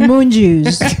 With moon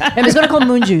juice. And it's going to call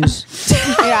moon juice.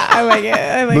 Yeah, I like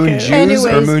it. Moon juice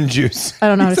or moon juice? I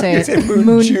don't know how to say it.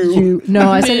 Moon Jew.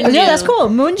 No, I said, yeah, that's cool.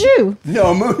 Moon Jew.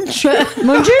 No, moon Jew.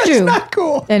 Moon Juju. That's not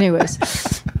cool. Anyway,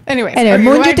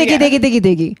 moon Jew,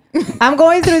 diggy. I'm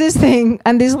going through this thing,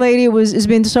 and this lady has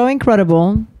been so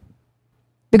incredible.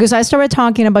 Because I started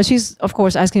talking about, she's of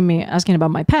course asking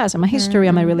about my past and my history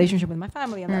and my relationship with my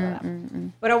family and blah, blah, blah.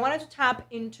 But I wanted to tap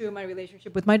into my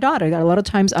relationship with my daughter. That a lot of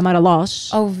times I'm at a loss.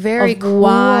 Oh, very cool.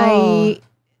 Why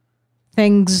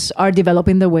things are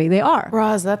developing the way they are.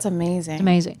 Roz, that's amazing.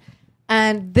 Amazing.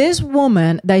 And this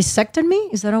woman dissected me.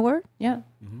 Is that a word? Yeah.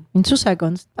 In 2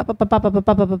 seconds,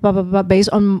 based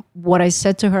on what I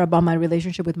said to her about my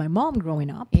relationship with my mom growing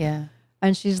up. Yeah.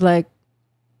 And she's like,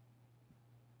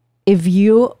 if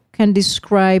you can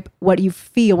describe what you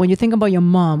feel when you think about your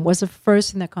mom, what's the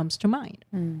first thing that comes to mind?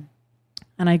 And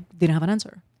I didn't have an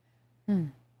answer.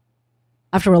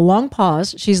 After a long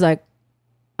pause, she's like,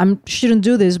 I shouldn't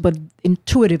do this, but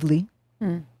intuitively,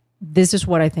 this is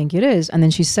what I think it is. And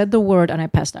then she said the word and I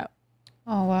passed out.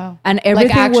 Oh, wow. And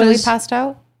everything like actually was, passed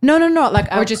out? No. Like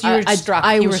or just you were struck.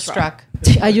 I you was were struck.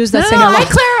 I used that no, thing a lot. I'm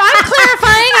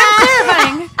clarifying.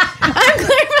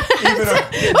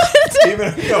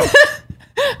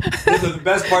 The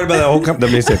best part about the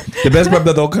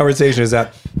whole conversation is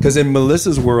that because in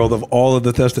Melissa's world of all of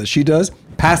the stuff that she does,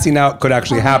 passing out could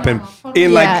actually happen I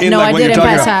didn't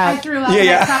pass out. I threw up.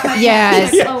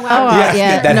 Yes.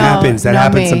 That happens. That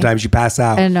happens sometimes. You pass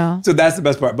out. I know. So that's the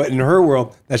best part. But in her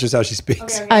world, that's just how she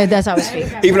speaks. That's how I speak.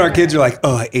 Even our kids are like,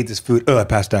 "Oh, I ate this food. Oh, I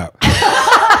passed out."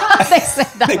 They say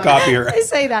that. They copy her. They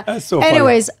say that. That's so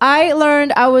Anyways, I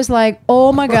learned. I was like,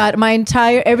 "Oh my god,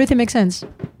 everything makes sense."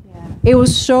 It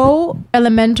was so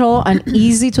elemental and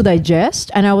easy to digest,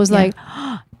 and I was like,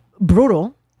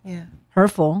 brutal,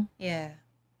 hurtful,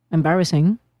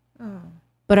 embarrassing.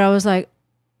 But I was like,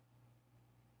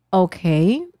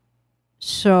 okay,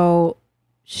 so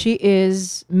she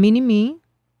is mini me.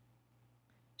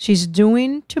 She's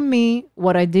doing to me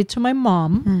what I did to my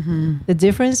mom. The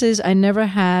difference is I never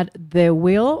had the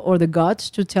will or the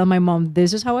guts to tell my mom,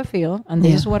 this is how I feel and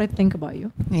this is what I think about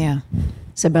you. Yeah.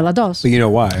 Se bella dos. But you know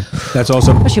why? That's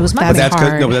also. But she was mad. But that's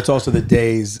hard. No, but that's also the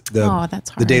days.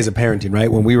 The days of parenting,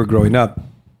 right? When we were growing up,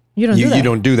 You don't do that. You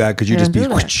don't do that because you just be.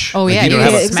 Oh yeah, you don't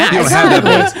have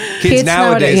that. Kids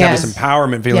nowadays have yes. this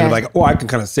empowerment feeling of like, oh, I can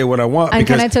kind of say what I want. And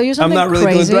because can I tell you something I'm not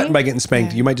really crazy? threatened by getting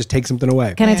spanked. You might just take something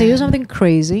away. Can I tell you something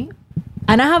crazy?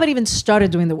 And I haven't even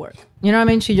started doing the work. You know what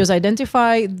I mean? She just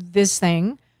identified this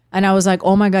thing. And I was like,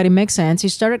 oh my God, it makes sense. She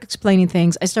started explaining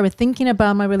things. I started thinking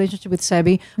about my relationship with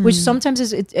Sebi, which sometimes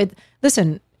is,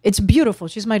 listen, it's beautiful.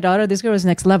 She's my daughter. This girl is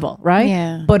next level, right?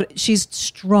 Yeah. But she's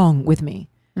strong with me.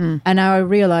 And now I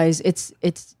realize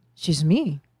she's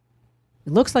me.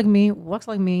 It looks like me, walks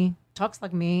like me, talks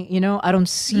like me. You know, I don't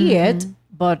see it,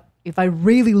 but if I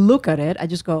really look at it, I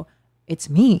just go, it's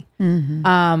me.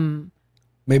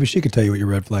 Maybe she could tell you what your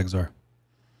red flags are.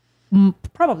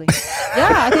 Probably.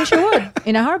 Yeah, I think she would.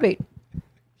 In a heartbeat.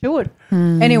 She would.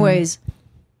 Anyways,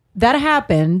 that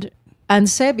happened. And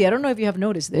Sebi, I don't know if you have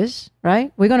noticed this,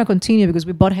 right? We're going to continue because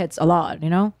we butt heads a lot, you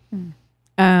know?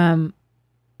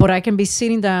 But I can be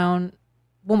sitting down.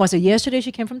 When was it? Yesterday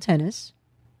she came from tennis,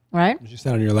 right? She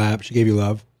sat on your lap. She gave you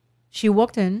love. She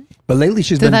walked in. But lately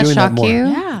she's been doing that more.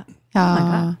 Yeah. Oh my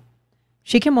God.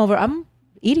 She came over. I'm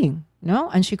eating, you know?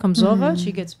 And she comes over.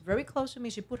 She gets very close to me.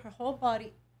 She put her whole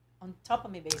body on top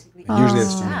of me, basically. Usually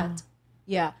it's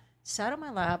sat on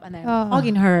my lap, and I'm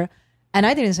hugging her. And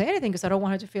I didn't say anything because I don't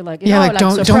want her to feel like,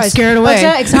 don't surprised. scare it away.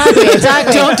 Exactly.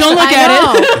 don't look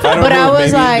at it. But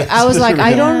I was like,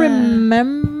 I don't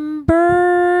remember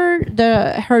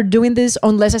her doing this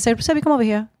unless I said, Sebi, come over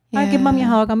here. I give mommy a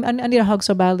hug. I need a hug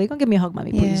so badly. Come give me a hug,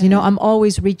 mommy, please. You know, I'm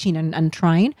always reaching and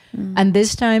trying. And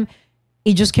this time,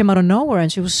 it just came out of nowhere,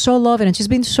 and she was so loving, and she's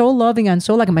been so loving and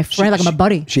so like my friend, like my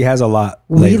buddy. She has a lot.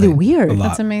 Really lately. weird.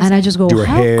 That's amazing. And I just go, Do her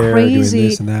how hair, crazy, doing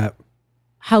this and that.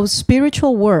 how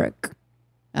spiritual work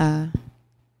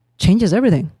changes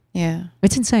everything. Yeah.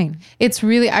 It's insane. It's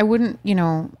really, I wouldn't, you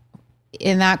know,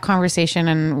 in that conversation,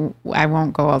 and I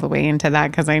won't go all the way into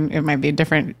that because it might be a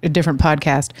different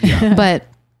podcast. Yeah. But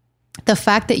the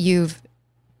fact that you've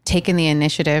taken the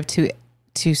initiative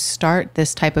to start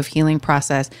this type of healing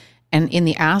process, and in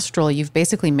the astral, you've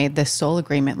basically made this soul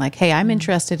agreement like, hey, I'm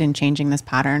interested in changing this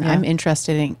pattern. Yeah. I'm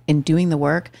interested in doing the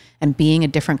work and being a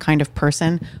different kind of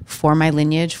person for my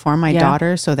lineage, for my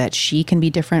daughter, so that she can be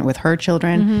different with her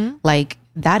children. Like,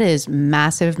 that is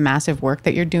massive, massive work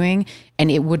that you're doing.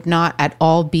 And it would not at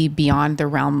all be beyond the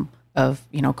realm of,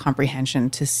 you know, comprehension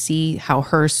to see how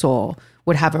her soul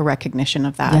would have a recognition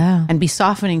of that and be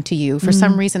softening to you for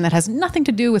some reason that has nothing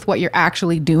to do with what you're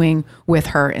actually doing with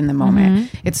her in the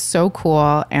moment. It's so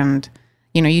cool. And,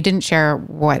 you know, you didn't share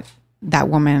what that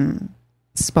woman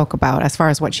spoke about as far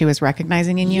as what she was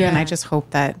recognizing in you. And I just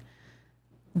hope that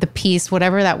the piece,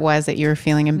 whatever that was that you were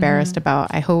feeling embarrassed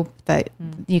about, I hope that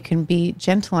you can be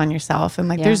gentle on yourself. And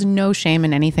like, there's no shame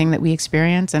in anything that we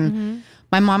experience. And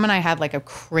my mom and I had like a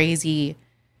crazy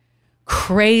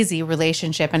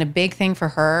relationship, and a big thing for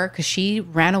her because she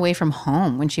ran away from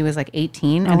home when she was like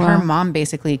 18, and her mom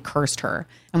basically cursed her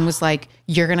and was like,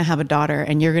 you're going to have a daughter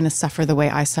and you're going to suffer the way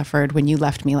I suffered when you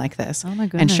left me like this. Oh my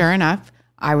goodness. And sure enough,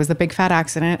 I was the big fat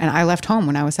accident, and I left home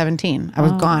when I was 17. I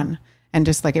was gone, and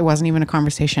just like, it wasn't even a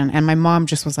conversation. And my mom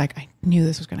just was like, I knew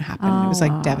this was going to happen. And it was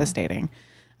like devastating.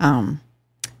 But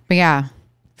yeah.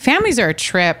 Families are a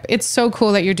trip. It's so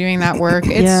cool that you're doing that work.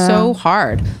 It's so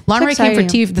hard. Lanre came for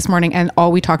tea this morning, and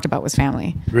all we talked about was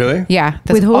family. Really? Yeah.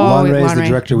 With who? Lanre is the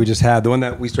director we just had. The one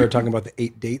that we started talking about, the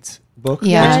 8 Dates book.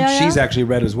 Yeah. She's actually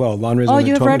read as well. Lanre is the one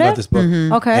you've that told me read about it? this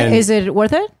book. Okay. And is it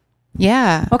worth it?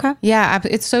 Yeah. Okay. Yeah.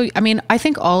 It's so, I mean, I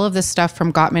think all of this stuff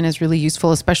from Gottman is really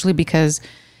useful, especially because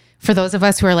for those of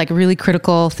us who are like really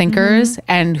critical thinkers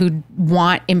and who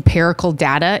want empirical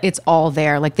data, it's all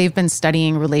there. Like, they've been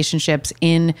studying relationships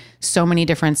in so many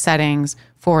different settings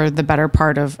for the better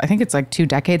part of, I think it's like 2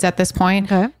 decades at this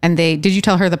point. Okay. And did you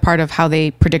tell her the part of how they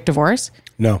predict divorce?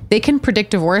 No. They can predict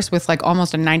divorce with like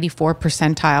almost a 94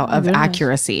 percentile of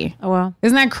accuracy. Oh, wow.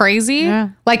 Isn't that crazy? Yeah.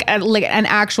 Like an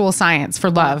actual science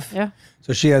for love. Yeah.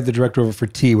 So she had the director over for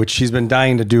tea, which she's been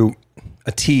dying to do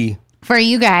a tea for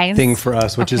you guys thing for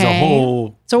us, which is a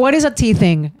whole. So what is a tea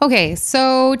thing? Okay,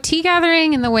 so tea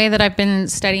gathering, in the way that I've been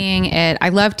studying it, I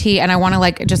love tea, and I want to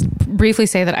like just briefly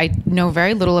say that I know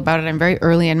very little about it. I'm very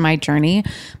early in my journey,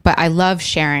 but I love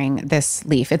sharing this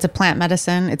leaf. It's a plant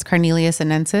medicine. It's Carnelius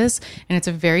sinensis, and it's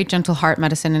a very gentle heart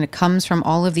medicine, and it comes from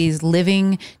all of these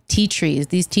living tea trees.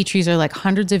 These tea trees are like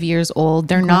hundreds of years old.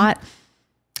 They're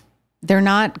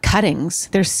not cuttings,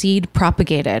 they're seed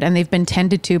propagated, and they've been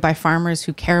tended to by farmers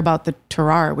who care about the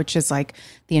terroir, which is like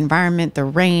the environment, the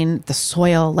rain, the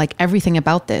soil, like everything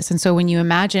about this. And so when you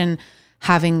imagine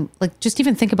having, like, just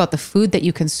even think about the food that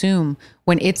you consume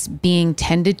when it's being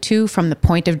tended to from the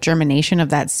point of germination of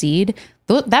that seed,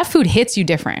 that food hits you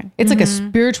different. It's like a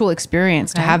spiritual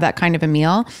experience to have that kind of a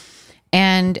meal.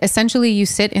 And essentially you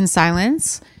sit in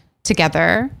silence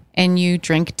together and you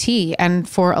drink tea. And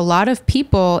for a lot of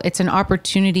people, it's an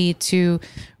opportunity to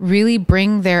really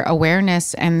bring their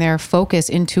awareness and their focus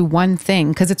into one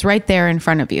thing because it's right there in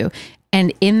front of you.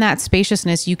 And in that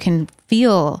spaciousness, you can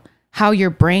feel how your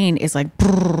brain is like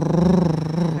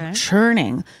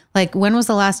churning. Like, when was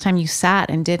the last time you sat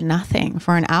and did nothing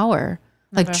for an hour?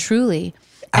 Like, truly.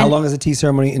 How long is a tea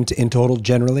ceremony in total,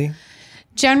 generally?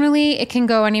 Generally, it can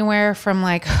go anywhere from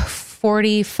like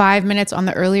 45 minutes on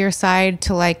the earlier side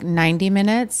to like 90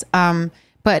 minutes.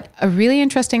 But a really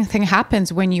interesting thing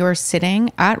happens when you're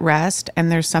sitting at rest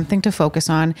and there's something to focus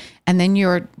on, and then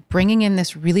you're bringing in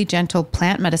this really gentle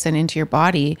plant medicine into your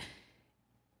body.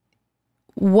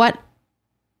 What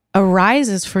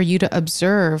arises for you to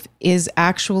observe is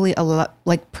actually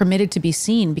like permitted to be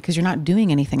seen because you're not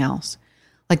doing anything else.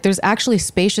 Like, there's actually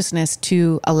spaciousness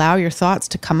to allow your thoughts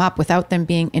to come up without them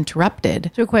being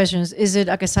interrupted. 2 questions. Is it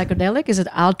like a psychedelic? Is it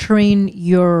altering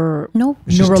your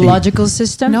neurological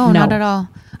system? No, not at all.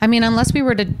 I mean, unless we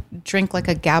were to drink like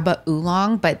a GABA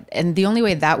oolong, and the only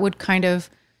way that would kind of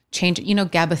change,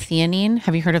 GABA-theanine.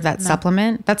 Have you heard of that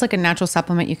supplement? That's like a natural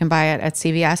supplement you can buy at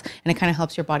CVS, and it kind of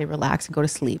helps your body relax and go to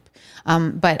sleep.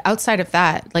 But outside of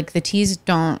that, like, the teas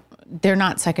they're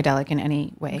not psychedelic in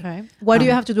any way. Okay. What do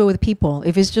you have to do with people?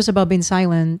 If it's just about being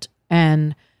silent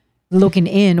and looking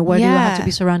in, why do you have to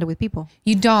be surrounded with people?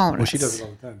 You don't. Well, she does it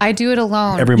all the time. I do it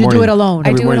alone. Every morning. You do it alone.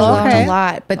 I do it alone a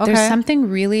lot. But there's something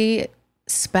really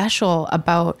special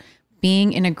about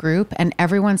being in a group and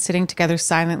everyone's sitting together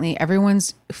silently.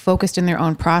 Everyone's focused in their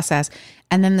own process.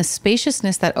 And then the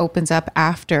spaciousness that opens up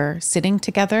after sitting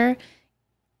together.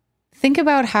 Think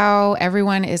about how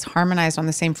everyone is harmonized on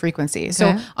the same frequency.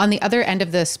 So on the other end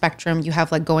of the spectrum, you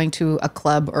have like going to a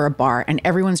club or a bar and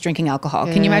everyone's drinking alcohol.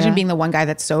 Can you imagine being the one guy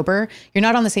that's sober? You're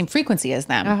not on the same frequency as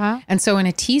them. And so in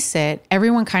a tea sit,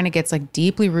 everyone kind of gets like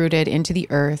deeply rooted into the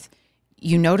earth.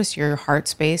 You notice your heart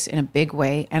space in a big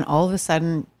way. And all of a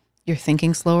sudden you're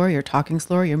thinking slower, you're talking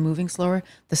slower, you're moving slower.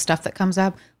 The stuff that comes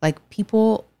up, like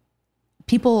people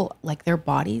like their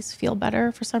bodies feel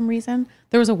better for some reason.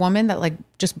 There was a woman that like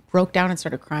just broke down and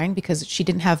started crying because she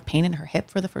didn't have pain in her hip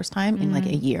for the first time in like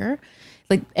a year.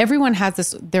 Like, everyone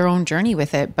has their own journey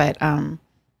with it, but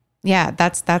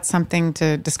that's something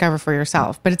to discover for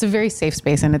yourself. But it's a very safe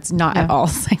space and it's not at all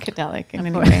psychedelic in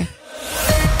any way.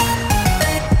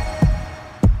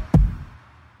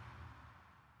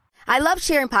 I love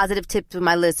sharing positive tips with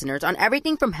my listeners on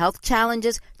everything from health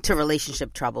challenges to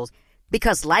relationship troubles.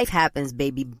 Because life happens,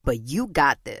 baby, but you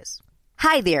got this.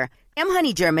 Hi there, I'm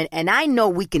Honey German, and I know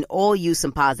we can all use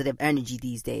some positive energy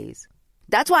these days.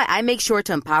 That's why I make sure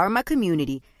to empower my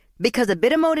community, because a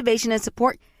bit of motivation and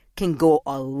support can go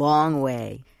a long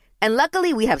way. And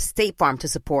luckily, we have State Farm to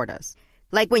support us.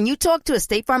 Like when you talk to a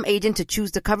State Farm agent to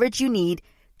choose the coverage you need,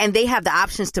 and they have the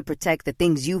options to protect the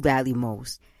things you value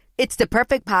most. It's the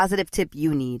perfect positive tip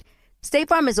you need. State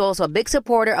Farm is also a big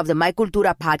supporter of the My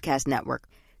Cultura podcast network,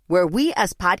 where we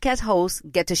as podcast hosts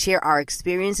get to share our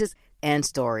experiences and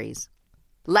stories.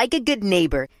 Like a good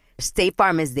neighbor, State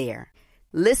Farm is there.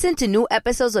 Listen to new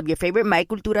episodes of your favorite My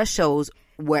Cultura shows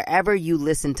wherever you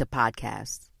listen to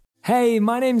podcasts. Hey,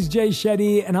 my name's Jay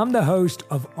Shetty, and I'm the host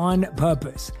of On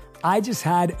Purpose. I just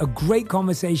had a great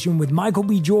conversation with Michael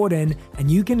B. Jordan, and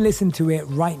you can listen to it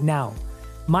right now.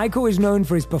 Michael is known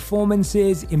for his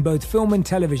performances in both film and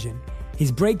television.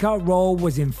 His breakout role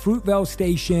was in Fruitvale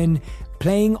Station,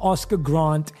 playing Oscar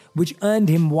Grant, which earned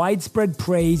him widespread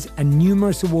praise and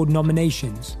numerous award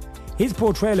nominations. His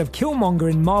portrayal of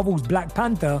Killmonger in Marvel's Black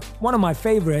Panther, one of my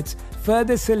favorites,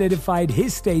 further solidified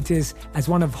his status as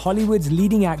one of Hollywood's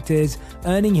leading actors,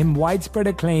 earning him widespread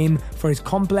acclaim for his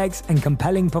complex and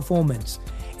compelling performance.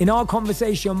 In our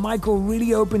conversation, Michael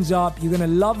really opens up. You're going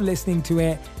to love listening to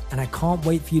it, and I can't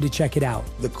wait for you to check it out.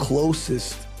 The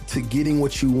closest to getting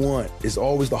what you want is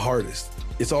always the hardest.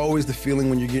 It's always the feeling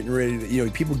when you're getting ready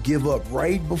to, people give up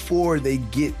right before they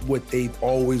get what they've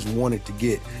always wanted to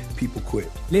get. People quit.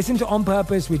 Listen to On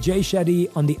Purpose with Jay Shetty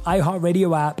on the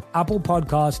iHeartRadio app, Apple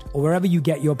Podcast, or wherever you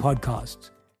get your podcasts.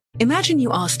 Imagine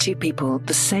you ask 2 people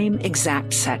the same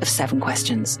exact set of 7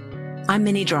 questions. I'm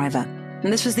Minnie Driver,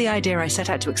 and this was the idea I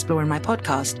set out to explore in my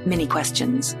podcast, Mini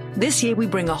Questions. This year, we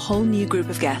bring a whole new group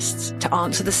of guests to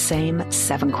answer the same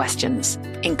 7 questions,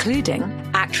 including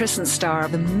actress and star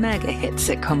of the mega hit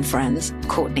sitcom Friends,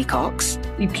 Courtney Cox.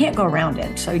 You can't go around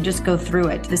it, so you just go through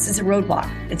it. This is a roadblock.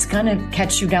 It's going to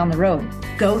catch you down the road.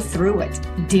 Go through it.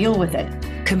 Deal with it.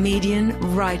 comedian,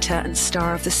 writer, and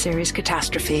star of the series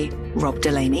Catastrophe, Rob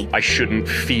Delaney. I shouldn't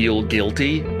feel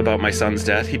guilty about my son's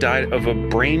death. He died of a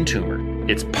brain tumor.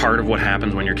 It's part of what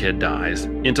happens when your kid dies.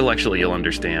 Intellectually, you'll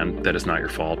understand that it's not your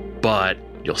fault, but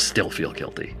you'll still feel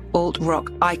guilty.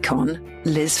 Alt-rock icon,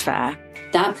 Liz Phair.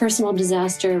 That personal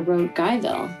disaster wrote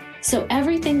Guyville. So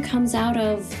everything comes out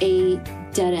of a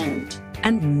dead end.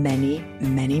 And many,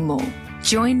 many more.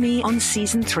 Join me on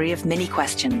Season 3 of Mini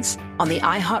Questions on the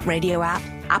iHeartRadio app,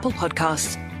 Apple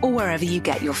Podcasts, or wherever you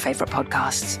get your favorite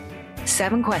podcasts.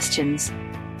 7 questions,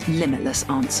 limitless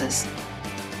answers.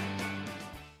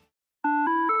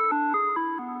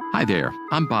 Hi there,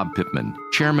 I'm Bob Pittman,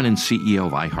 Chairman and CEO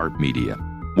of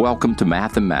iHeartMedia. Welcome to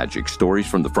Math and Magic, Stories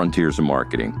from the Frontiers of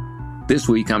Marketing. This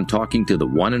week, I'm talking to the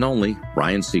one and only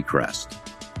Ryan Seacrest.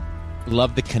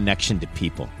 Love the connection to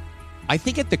people. I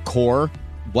think at the core,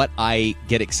 what I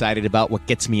get excited about, what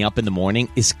gets me up in the morning,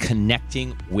 is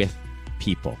connecting with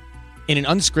people in an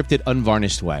unscripted,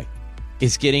 unvarnished way.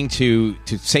 Is getting to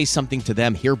say something to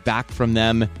them, hear back from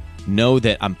them, know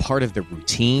that I'm part of the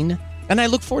routine. And I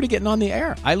look forward to getting on the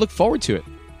air. I look forward to it.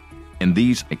 In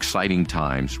these exciting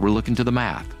times, we're looking to the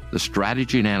math, the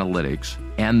strategy and analytics,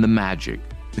 and the magic,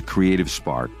 the creative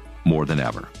spark, more than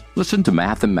ever. Listen to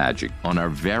Math and Magic on our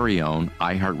very own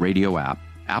iHeartRadio app,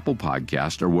 Apple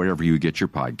Podcast, or wherever you get your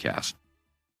podcast.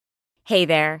 Hey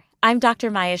there, I'm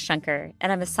Dr. Maya Shankar, and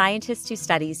I'm a scientist who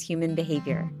studies human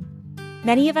behavior.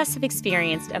 Many of us have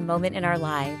experienced a moment in our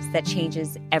lives that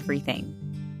changes everything.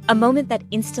 A moment that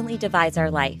instantly divides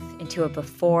our life into a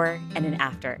before and an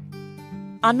after.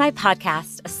 On my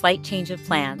podcast, A Slight Change of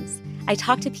Plans, I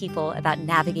talk to people about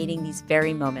navigating these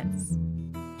very moments.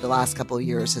 The last couple of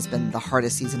years has been the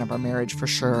hardest season of our marriage for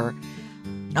sure.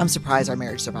 I'm surprised our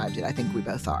marriage survived it. I think we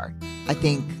both are. I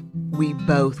think we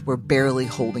both were barely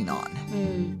holding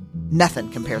on. Nothing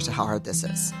compares to how hard this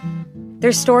is.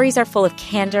 Their stories are full of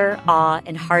candor, awe,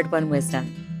 and hard-won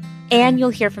wisdom. And you'll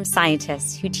hear from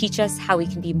scientists who teach us how we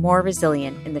can be more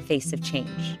resilient in the face of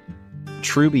change.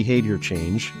 True behavior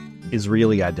change is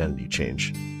really identity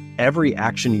change. Every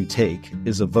action you take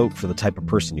is a vote for the type of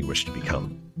person you wish to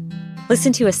become.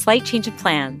 Listen to A Slight Change of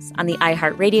Plans on the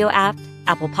iHeartRadio app,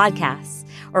 Apple Podcasts,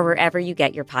 or wherever you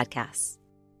get your podcasts.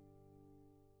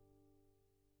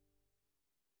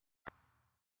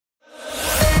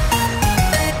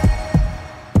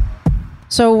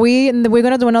 So we're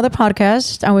going to do another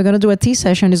podcast and we're going to do a tea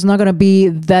session. It's not going to be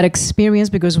that experience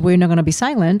because we're not going to be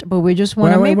silent, but we just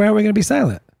want to... Why are we going to be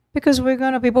silent? Because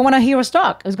people want to hear us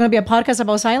talk. It's going to be a podcast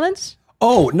about silence.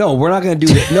 Oh, no, we're not going to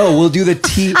do that. No, we'll do the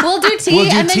tea. We'll do tea. We'll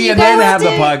do tea and then have the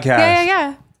podcast.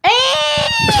 Yeah.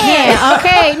 Yeah,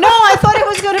 okay. No, I thought it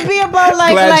was gonna be about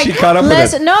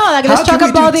let's talk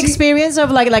about the experience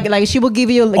of like she will give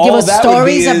us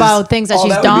stories about things that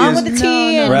she's done with the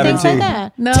tea and things like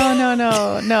that. No.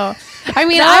 I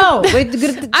mean,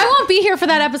 I won't be here for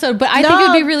that episode, but I think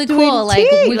it'd be really cool. Like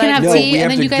we can have tea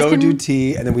and then you guys can do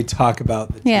tea and then we talk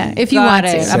about the tea. Yeah, if you want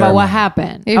to about what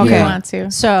happened. If you want to.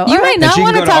 So you might not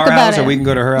want to talk about it. Or we can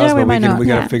go to her house, but we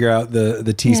got to figure out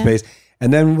the tea space.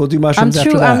 And then we'll do mushrooms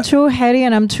after that. I'm too heady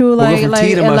and I'm too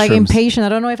impatient. I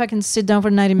don't know if I can sit down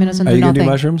for 90 minutes and do nothing. Are you going to do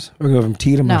mushrooms? We're going to go from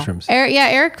tea to mushrooms.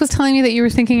 Eric was telling me that you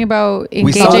were thinking about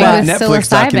engaging with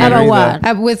psilocybin. About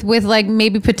what? With like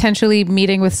maybe potentially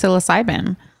meeting with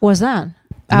psilocybin. What's that?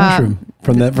 Mushroom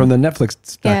from the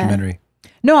Netflix documentary.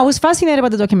 No, I was fascinated about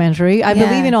the documentary. I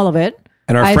believe in all of it.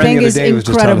 And our friend the other day was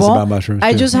just telling us about mushrooms.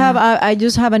 I just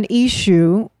have an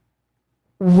issue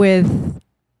with...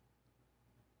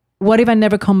 What if I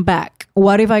never come back?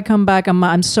 What if I come back and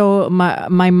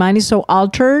my mind is so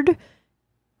altered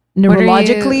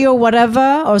neurologically or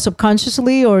whatever, or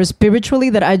subconsciously or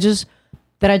spiritually that I just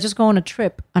go on a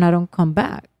trip and I don't come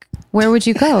back? Where would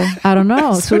you go? I don't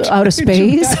know. To outer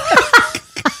space.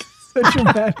 So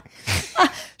dramatic.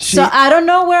 So I don't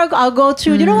know where I'll go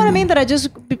to. You know what I mean? That I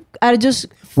just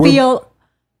feel...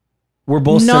 We're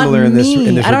both similar in this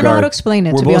regard. I don't know how to explain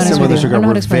it. We're both similar in this regard.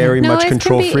 We're very much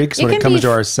control freaks when it comes to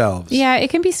ourselves. Yeah, it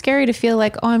can be scary to feel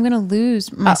like, I'm going to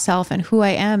lose myself and who I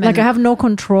am. Like I have no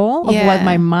control of what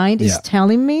my mind is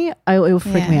telling me. It will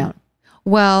freak me out.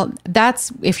 Well,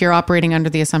 that's if you're operating under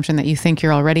the assumption that you think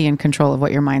you're already in control of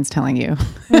what your mind's telling you.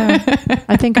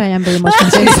 I think I am very much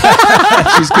convinced.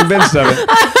 She's convinced of it.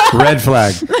 Red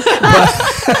flag.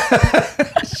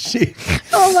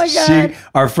 Oh my God.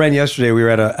 Our friend yesterday, we were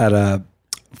at a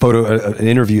an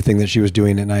interview thing that she was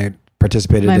doing, and I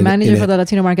participated in it. My manager for the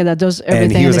Latino market that does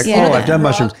everything. And he was like, I've done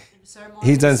mushrooms.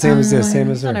 He's done same as this,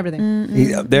 same as her. Done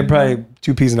everything. They're probably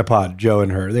two peas in a pod, Joe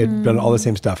and her. They've done all the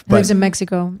same stuff. He lives in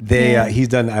Mexico. He's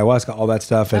done ayahuasca, all that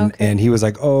stuff. And he was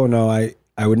like, oh no,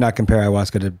 I would not compare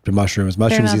ayahuasca to mushrooms.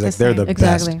 Mushrooms, he's like, they're the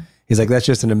Exactly. best. He's like, that's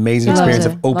just an amazing He loves experience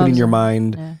it. of opening Loves your it.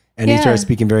 mind. Yeah. And he Yeah. started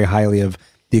speaking very highly of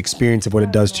the experience of what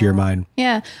it does to your mind.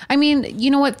 Yeah. I mean,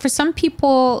 you know what? For some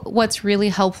people, what's really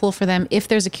helpful for them, if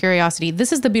there's a curiosity,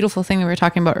 this is the beautiful thing we were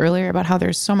talking about earlier about how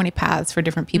there's so many paths for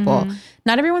different people.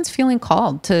 Not everyone's feeling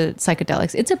called to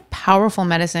psychedelics. It's a powerful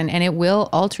medicine and it will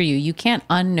alter you. You can't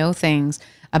unknow things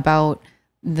about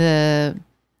the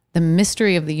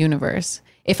mystery of the universe.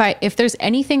 If there's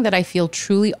anything that I feel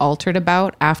truly altered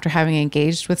about after having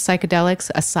engaged with psychedelics,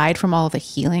 aside from all the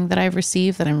healing that I've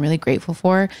received that I'm really grateful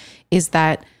for, is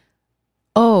that,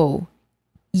 oh,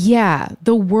 yeah,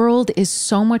 the world is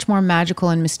so much more magical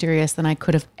and mysterious than I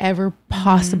could have ever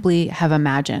possibly have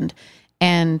imagined.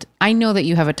 And I know that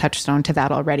you have a touchstone to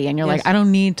that already. And you're Yes. like, I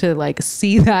don't need to like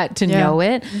see that to know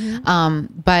it.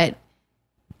 But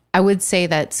I would say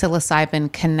that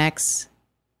psilocybin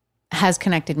has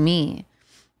connected me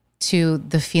to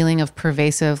the feeling of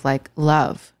pervasive like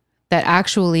love, that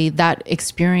actually that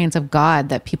experience of God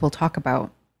that people talk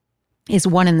about is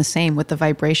one and the same with the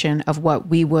vibration of what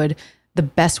the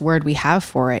best word we have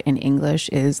for it in English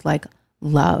is like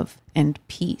love and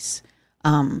peace.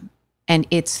 And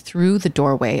it's through the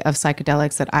doorway of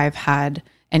psychedelics that I've had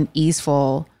an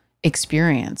easeful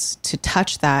experience to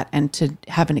touch that and to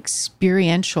have an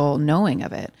experiential knowing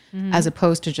of it, as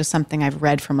opposed to just something I've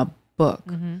read from a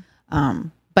book.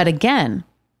 But again,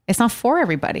 it's not for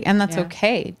everybody, and that's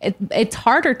okay. It's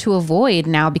harder to avoid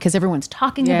now because everyone's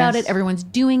talking about it, everyone's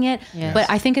doing it. Yes. But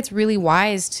I think it's really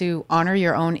wise to honor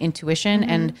your own intuition.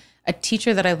 And a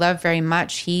teacher that I love very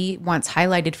much, he once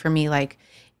highlighted for me, like,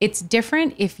 it's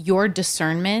different if your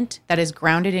discernment that is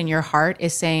grounded in your heart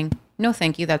is saying, no,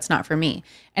 thank you, that's not for me.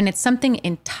 And it's something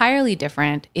entirely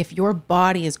different if your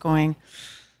body is going,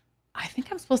 I think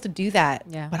I'm supposed to do that,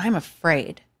 but I'm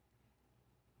afraid.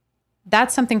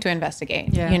 That's something to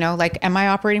investigate. Yeah. You know, like, am I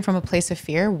operating from a place of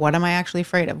fear? What am I actually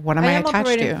afraid of? What am I attached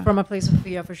operating to? from a place of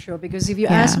fear for sure. Because if you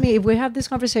ask me, if we had this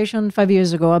conversation 5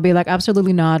 years ago, I'll be like,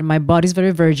 absolutely not. My body's very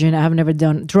virgin. I have never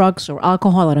done drugs or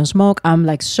alcohol. I don't smoke. I'm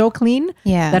like so clean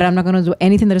that I'm not going to do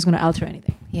anything that is going to alter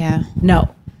anything. Yeah.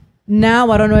 No. Now,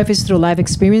 I don't know if it's through life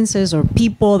experiences or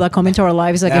people that come into our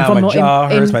lives. Like Now my jaw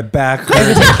hurts, my back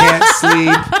hurts, I can't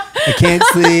sleep. I can't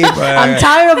sleep. I'm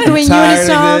tired of doing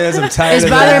unison. I'm tired It's of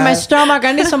bothering that. my stomach.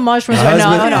 I need some mushrooms My right now.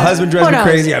 husband, my husband drives me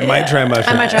crazy. I might try mushrooms.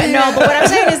 I might try. No, but what I'm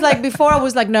saying is, like, before I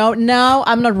was like, no, now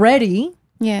I'm not ready.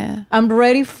 Yeah. I'm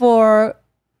ready for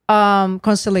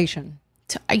constellation.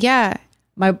 Yeah.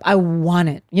 I want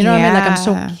it. You know what I mean? Like, I'm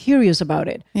so curious about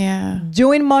it. Yeah.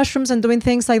 Doing mushrooms and doing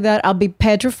things like that, I'll be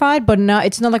petrified. But now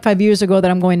it's not like 5 years ago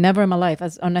that I'm going, never in my life.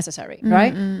 That's unnecessary,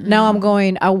 right? Now I'm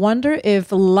going, I wonder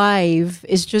if life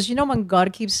is just, you know, when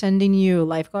God keeps sending you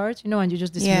lifeguards, you know, and you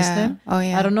just dismiss them. Oh,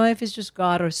 yeah. I don't know if it's just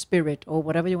God or spirit or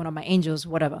whatever you want, my angels,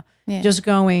 whatever. Yeah. Just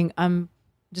going, I'm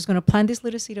just going to plant this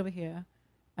little seed over here.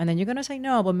 And then you're going to say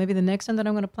no, but maybe the next time that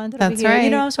I'm going to plant it That's over here, right.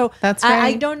 you know? So That's I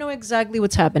right. don't know exactly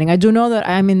what's happening. I do know that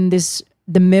I'm in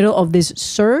the middle of this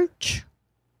search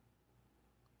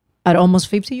at almost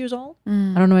 50 years old.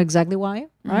 I don't know exactly why,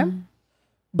 right?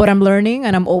 But I'm learning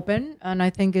and I'm open, and I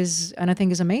think is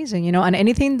amazing, you know. And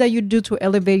anything that you do to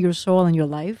elevate your soul and your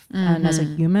life, and as a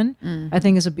human, I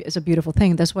think is a beautiful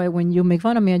thing. That's why when you make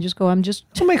fun of me, I just go,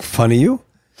 Don't make fun of you.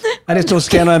 I just don't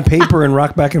scan on paper and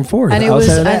rock back and forth. And it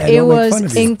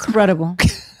was incredible.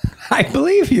 I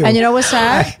believe you. And you know what's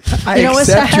sad? I you know what's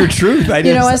accept sad? your truth.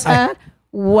 You know what's sad?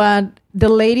 What the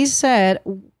lady said,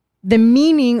 the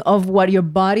meaning of what your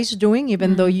body's doing,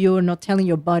 even though you're not telling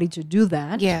your body to do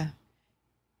that. Yeah.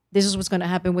 This is what's going to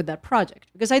happen with that project.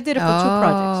 Because I did it for 2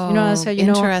 projects. You know, I said, you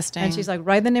know. Interesting. And she's like,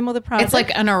 write the name of the project. It's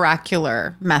like an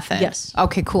oracular method. Yes.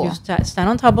 Okay, cool. You stand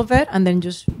on top of it and then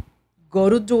just go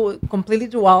to completely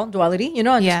duality, you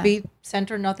know, and just be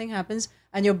center, nothing happens,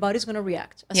 and your body's going to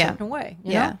react a certain way,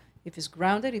 you know? If it's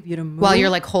grounded, if you don't move. While you're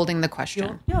like holding the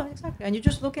question. Yeah, exactly. And you're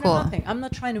just looking at nothing. I'm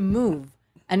not trying to move.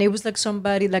 And it was like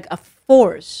somebody, like a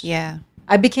force. Yeah.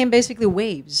 I became basically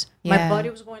waves. My Yeah. body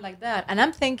was going like that. And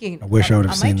I'm thinking, I wish I would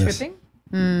have seen am I this.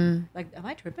 tripping? Like, am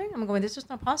I tripping? I'm going, this is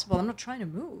not possible. I'm not trying to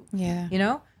move. Yeah. You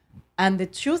know? And the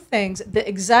two things,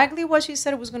 exactly what she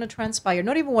said was going to transpire,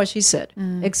 not even what she said,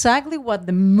 exactly what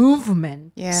the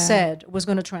movement said was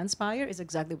going to transpire is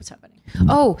exactly what's happening.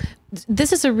 Oh,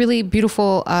 this is a really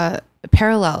beautiful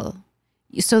parallel.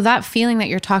 So that feeling that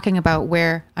you're talking about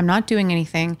where I'm not doing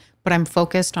anything, but I'm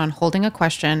focused on holding a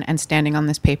question and standing on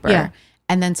this paper, Yeah.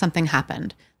 and then something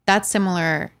happened. That's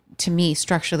similar to me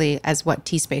structurally as what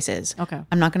tea space is. Okay.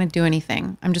 I'm not going to do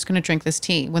anything. I'm just going to drink this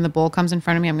tea. When the bowl comes in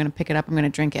front of me, I'm going to pick it up. I'm going to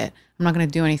drink it. I'm not going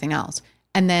to do anything else.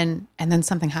 And then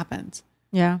something happens.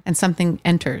 Yeah. And something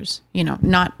enters,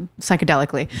 not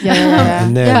psychedelically. Yeah.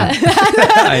 And then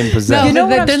I'm possessed. You know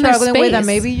what I'm then there's struggling with? And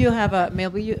space. maybe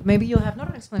you'll have not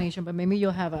an explanation, but maybe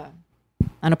you'll have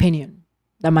an opinion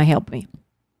that might help me.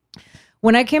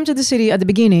 When I came to the city at the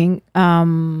beginning,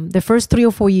 the first 3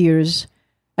 or 4 years,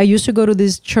 I used to go to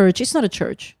this church. It's not a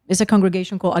church. It's a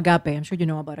congregation called Agape. I'm sure you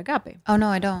know about Agape. Oh, no,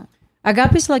 I don't.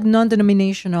 Agape is like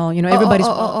non-denominational. Everybody's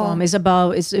welcome. It's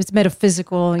about it's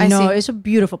metaphysical. see. It's a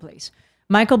beautiful place.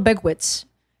 Michael Beckwith.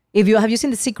 Have you seen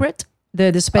The Secret?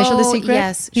 The special The Secret?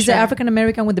 Yes, he's sure. an African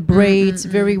American with the braids,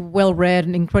 very well read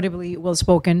and incredibly well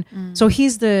spoken. So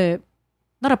he's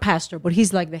not a pastor, but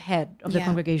he's like the head of the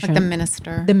congregation. Like the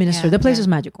minister. The minister. Yeah, the place is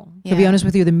magical. To be honest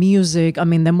with you, the music, the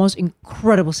most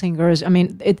incredible singers.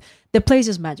 The place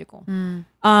is magical.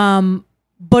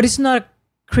 But it's not a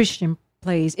Christian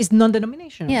place. It's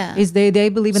non-denominational. Yeah. It's they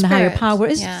believe in the higher power.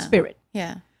 It's spirit.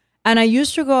 Yeah. And I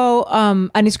used to go,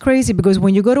 and it's crazy because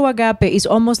when you go to Agape, it's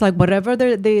almost like whatever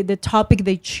the topic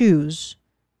they choose,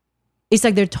 it's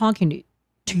like they're talking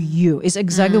to you. It's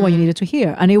exactly what you needed to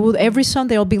hear. And every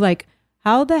Sunday I'll be like,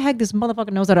 how the heck this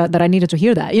motherfucker knows that I needed to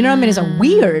hear that? You know what I mean? It's like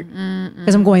weird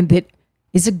because I'm going,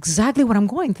 it's exactly what I'm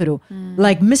going through,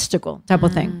 like mystical type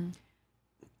of thing.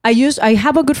 I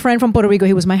have a good friend from Puerto Rico.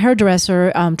 He was my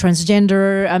hairdresser,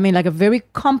 transgender. Like a very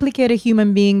complicated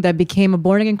human being that became a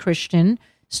born-again Christian,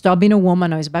 stopped being a woman,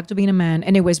 now he's back to being a man.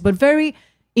 Anyways, but very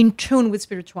in tune with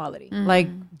spirituality, like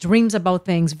dreams about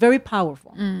things, very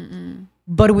powerful.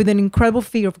 But with an incredible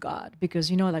fear of God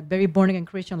because, like very born-again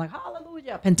Christian, like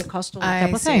hallelujah, Pentecostal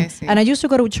type of thing. And I used to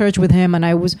go to church with him and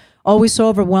I was always so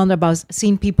overwhelmed about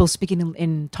seeing people speaking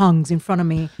in tongues in front of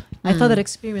me. I thought that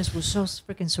experience was so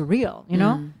freaking surreal,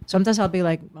 Sometimes I'll be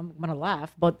like, I'm going to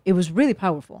laugh, but it was really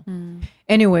powerful.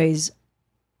 Anyways,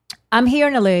 I'm here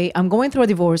in LA. I'm going through a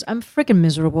divorce. I'm freaking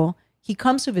miserable. He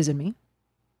comes to visit me,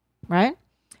 right?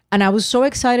 And I was so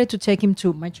excited to take him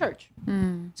to my church.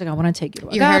 It's like, I want to take you to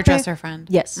Agape. Your hairdresser friend.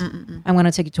 Yes. I'm going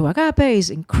to take you to Agape. It's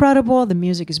incredible. The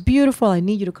music is beautiful. I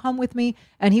need you to come with me.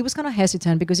 And he was kind of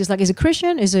hesitant because he's like, is it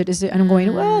Christian? Is it? And I'm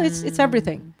going, well, it's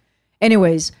everything.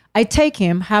 Anyways, I take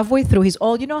him halfway through. He's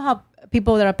all, how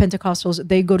people that are Pentecostals,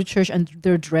 they go to church and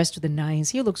they're dressed to the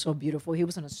nines. He looks so beautiful. He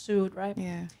was in a suit, right?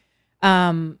 Yeah.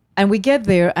 And we get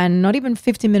there and not even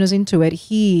 15 minutes into it,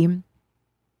 he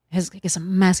gets a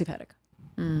massive headache.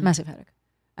 Massive headache.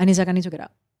 And he's like, I need to get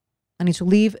out. I need to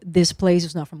leave. This place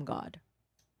is not from God.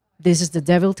 This is the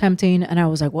devil tempting. And I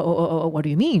was like, what do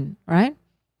you mean? Right?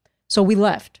 So we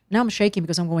left. Now I'm shaking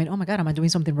because I'm going, oh my God, am I doing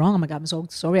something wrong? Oh my God, I'm so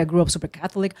sorry. I grew up super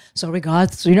Catholic. Sorry,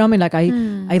 God. So, you know what I mean? Like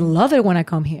I love it when I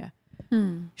come here.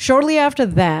 Shortly after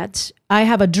that, I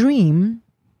have a dream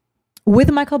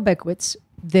with Michael Beckwith,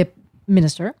 the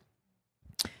minister,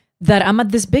 that I'm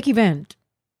at this big event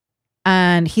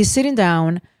and he's sitting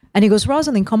down and he goes,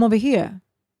 Rosalind, come over here.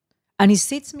 And he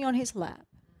sits me on his lap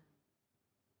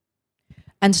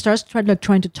and starts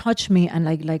trying to touch me and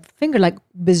like finger, like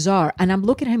bizarre. And I'm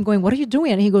looking at him going, what are you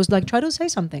doing? And he goes, like, try to say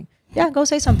something. Yeah, go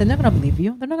say something. They're going to believe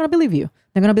you. They're not going to believe you.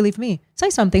 They're going to believe me. Say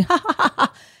something.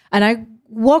 And I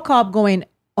woke up going,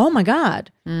 oh my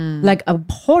God, like a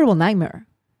horrible nightmare.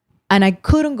 And I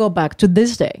couldn't go back to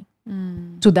this day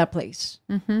to that place.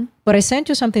 But I sent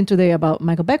you something today about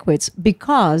Michael Beckwith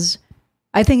because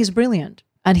I think he's brilliant.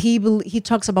 And he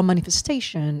talks about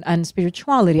manifestation and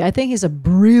spirituality. I think he's a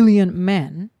brilliant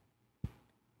man.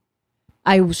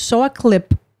 I saw a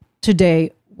clip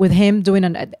today with him doing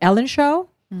an Ellen show,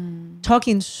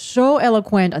 talking so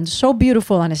eloquent and so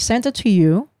beautiful. And I sent it to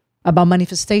you about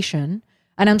manifestation.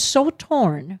 And I'm so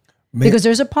torn because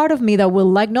there's a part of me that will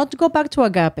like not to go back to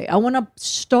Agape. I want to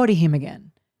study him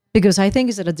again because I think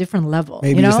he's at a different level.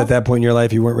 Maybe just at that point in your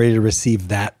life, you weren't ready to receive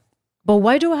that. But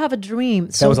why do I have a dream?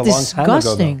 That So was a long time ago,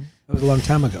 disgusting. though. That was a long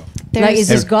time ago. Like, is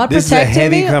this God This is a protecting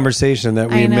heavy me? conversation that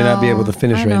we may not be able to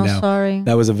finish I know, right now. sorry.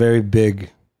 That was a very big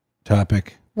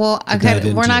topic. Well, to dive we're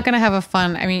into. not going to have a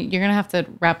fun. I mean, you're going to have to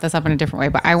wrap this up in a different way.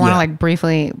 But I want to like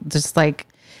briefly just like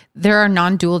there are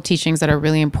non-dual teachings that are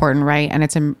really important, right? And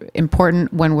it's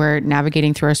important when we're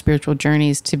navigating through our spiritual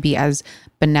journeys to be as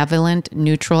benevolent,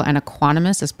 neutral, and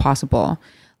equanimous as possible.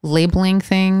 Labeling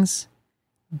things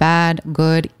bad,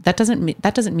 good, that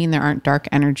doesn't mean there aren't dark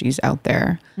energies out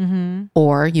there.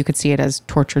 Or you could see it as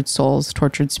tortured souls,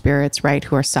 tortured spirits, right,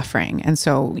 who are suffering. And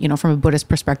so, from a Buddhist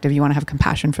perspective, you want to have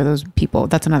compassion for those people.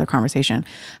 That's another conversation.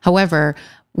 However,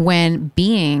 when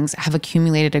beings have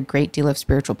accumulated a great deal of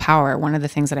spiritual power, one of the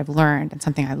things that I've learned and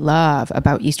something I love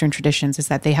about Eastern traditions is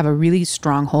that they have a really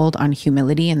strong hold on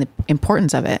humility and the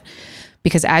importance of it.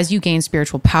 Because as you gain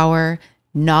spiritual power,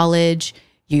 knowledge,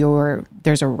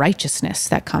 there's a righteousness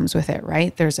that comes with it,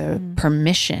 right? There's a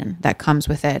permission that comes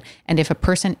with it. And if a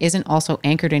person isn't also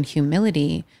anchored in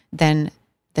humility, then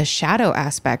the shadow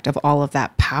aspect of all of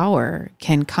that power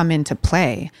can come into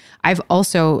play. I've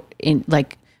also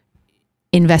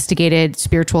investigated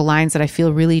spiritual lines that I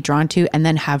feel really drawn to and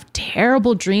then have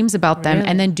terrible dreams about them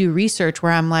and then do research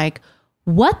where I'm like,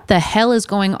 what the hell is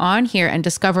going on here, and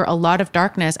discover a lot of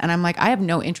darkness. And I'm like, I have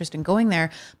no interest in going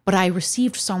there, but I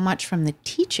received so much from the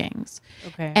teachings.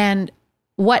 Okay. And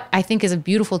what I think is a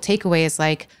beautiful takeaway is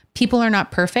like, people are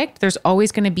not perfect. There's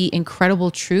always going to be incredible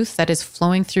truth that is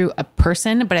flowing through a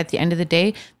person. But at the end of the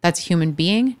day, that's a human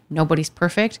being. Nobody's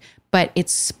perfect. But it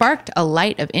sparked a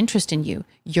light of interest in you.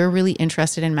 You're really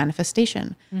interested in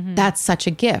manifestation. Mm-hmm. That's such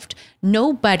a gift.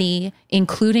 Nobody,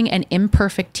 including an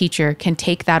imperfect teacher, can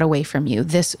take that away from you,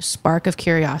 this spark of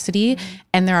curiosity. Mm-hmm.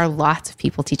 And there are lots of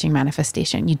people teaching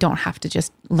manifestation. You don't have to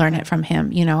just learn it from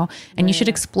him, you know? And you should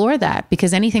explore that,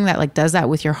 because anything that like does that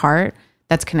with your heart,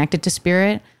 that's connected to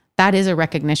spirit, that is a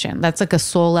recognition. That's like a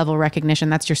soul level recognition.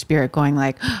 That's your spirit going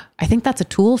like, oh, I think that's a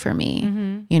tool for me.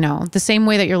 Mm-hmm. You know, the same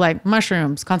way that you're like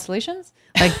mushrooms, constellations,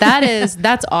 like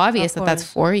that's obvious that that's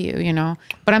for you, you know,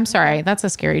 but I'm sorry. That's a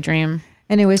scary dream.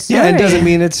 Anyways, yeah, it doesn't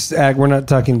mean it's, we're not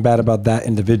talking bad about that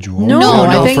individual. No, we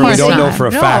don't know for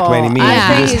a fact by any means.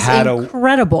 I think he's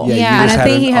incredible. Yeah, and I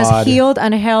think he has healed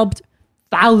and helped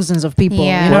thousands of people.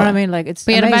 Yeah. You know what I mean? Like it's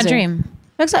We had amazing. a bad dream.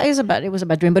 Exactly, it was a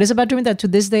bad dream, but it's a bad dream that to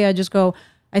this day I just go,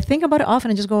 I think about it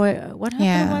often and just go, what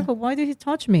happened to Michael? Why did he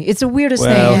touch me? It's the weirdest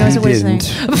thing. You know, it's the weirdest thing.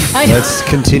 Let's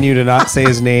continue to not say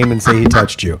his name and say he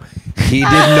touched you. He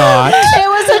did not. It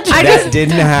was a dream. That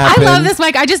didn't happen. I love this,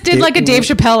 Mike. I just did like a Dave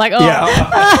Chappelle, like, oh. Yeah.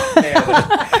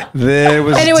 There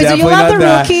was Anyways, do you love the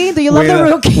rookie? Do you love the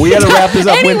rookie? We had to wrap this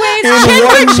up. Anyways,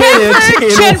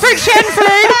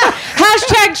 Chenford.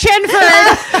 Hashtag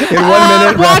Chenford. In 1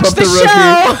 minute, wrap watch up the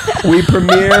rookie. We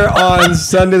premiere on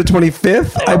Sunday the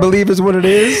 25th, I believe is what it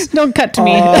is. Don't cut to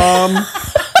me.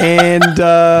 And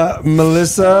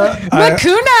Melissa.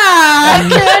 Makuna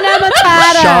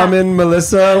Matata. Shaman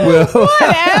Melissa will.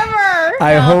 Whatever.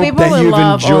 I hope that you've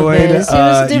enjoyed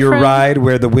your ride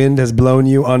where the wind has blown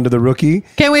you onto the rookie.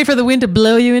 Can't wait for the wind to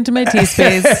blow you into my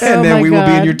T-space. And then we will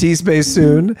be in your T-space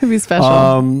soon. It'll be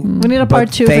special. We need a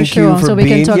part 2 for sure, so we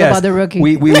can talk about the rookie.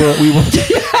 We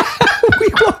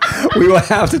will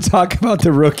have to talk about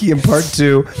the rookie in part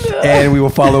 2, and we will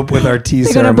follow up with our tea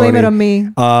ceremony. They're going to blame it on me.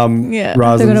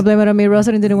 They're going to blame it on me.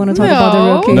 Rosalind didn't want to talk about the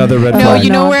rookie. Another red flag. No,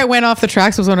 you know where it went off the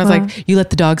tracks was when I was like, you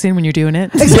let the dogs in when you're doing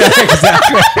it?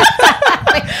 Exactly.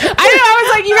 I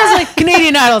was like, you guys are like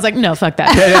Canadian Idol. I was like, no, fuck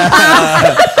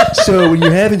that. So when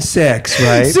you're having sex,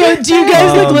 right? So do you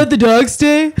guys like let the dogs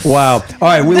stay? Wow. All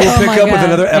right, we will pick up with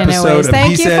another episode of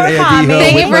Thank you for coming.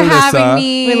 Thank you for having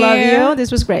me. We love you.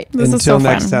 This was great. Until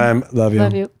next time, love you.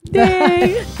 Love you.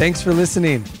 Thanks for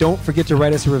listening. Don't forget to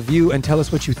write us a review and tell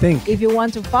us what you think. If you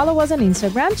want to follow us on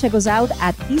Instagram, check us out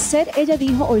at He Said Ella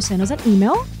Dijo, or send us an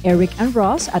email, Eric and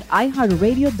Ross at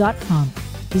iHeartRadio.com.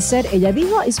 He Said Ella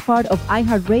Dijo is part of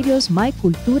iHeartRadio's My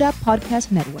Cultura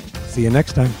podcast network. See you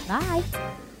next time. Bye.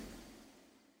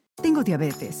 Tengo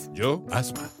diabetes. Yo,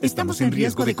 asma. Estamos en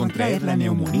riesgo de contraer la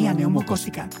neumonía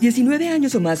neumocócica. 19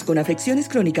 años o más con afecciones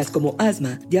crónicas como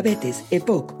asma, diabetes,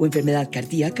 EPOC o enfermedad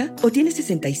cardíaca, o tienes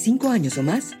 65 años o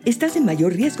más, estás en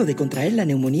mayor riesgo de contraer la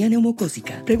neumonía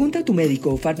neumocócica. Pregunta a tu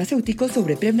médico o farmacéutico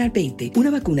sobre Prevnar 20,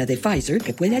 una vacuna de Pfizer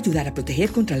que puede ayudar a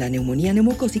proteger contra la neumonía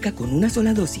neumocócica con una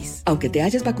sola dosis. Aunque te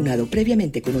hayas vacunado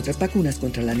previamente con otras vacunas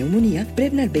contra la neumonía,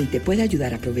 Prevnar 20 puede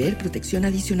ayudar a proveer protección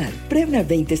adicional. Prevnar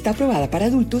 20 está aprobada para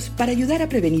adultos para ayudar a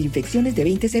prevenir infecciones de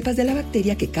 20 cepas de la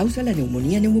bacteria que causa la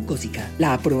neumonía neumocócica.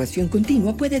 La aprobación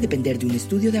continua puede depender de un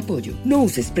estudio de apoyo. No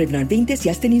uses Prevnar 20 si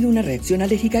has tenido una reacción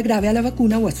alérgica grave a la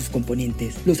vacuna o a sus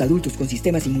componentes. Los adultos con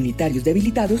sistemas inmunitarios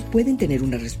debilitados pueden tener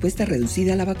una respuesta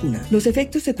reducida a la vacuna. Los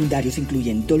efectos secundarios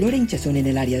incluyen dolor e hinchazón en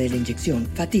el área de la inyección,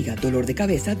 fatiga, dolor de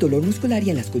cabeza, dolor muscular y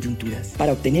en las coyunturas.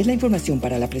 Para obtener la información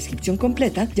para la prescripción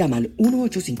completa, llama al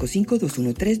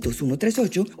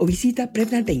 1-855-213-2138 o visita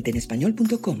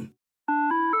Prevnar20enespañol.com.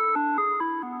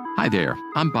 Hi there,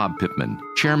 I'm Bob Pittman,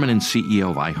 Chairman and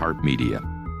CEO of iHeartMedia.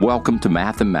 Welcome to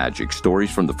Math and Magic,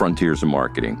 Stories from the Frontiers of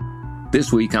Marketing.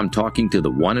 This week I'm talking to the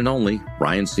one and only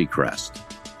Ryan Seacrest.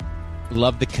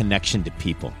 Love the connection to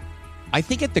people. I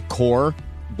think at the core,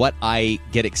 what I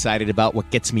get excited about, what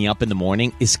gets me up in the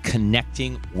morning, is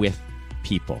connecting with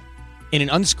people in an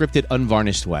unscripted,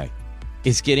 unvarnished way.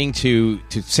 Is getting to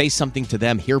say something to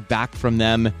them, hear back from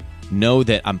them, know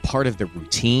that I'm part of the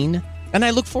routine. And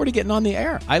I look forward to getting on the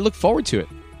air. I look forward to it.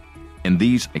 In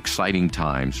these exciting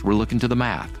times, we're looking to the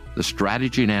math, the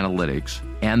strategy and analytics,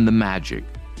 and the magic,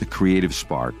 the creative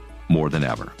spark, more than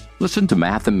ever. Listen to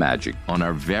Math and Magic on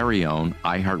our very own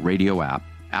iHeartRadio app,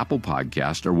 Apple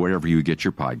Podcast, or wherever you get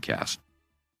your podcast.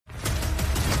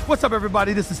 What's up,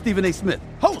 everybody? This is Stephen A. Smith,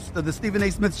 host of the Stephen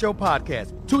A. Smith Show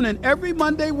podcast. Tune in every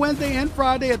Monday, Wednesday, and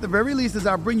Friday at the very least as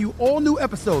I bring you all new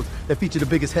episodes that feature the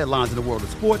biggest headlines in the world of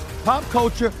sports, pop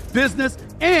culture, business,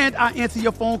 and I answer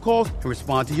your phone calls and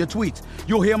respond to your tweets.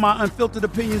 You'll hear my unfiltered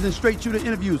opinions and straight-shooter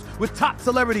interviews with top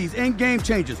celebrities and game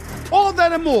changers. All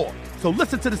that and more. So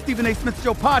listen to the Stephen A. Smith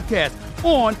Show podcast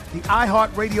on the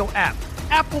iHeartRadio app,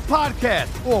 Apple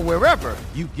Podcasts, or wherever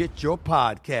you get your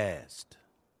podcast.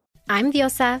 I'm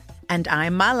Diosa. And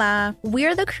I'm Mala.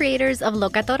 We're the creators of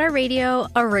Locatora Radio,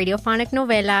 a radiophonic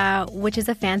novela, which is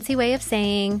a fancy way of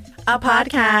saying a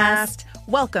podcast.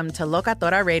 Welcome to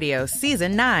Locatora Radio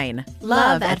Season 9.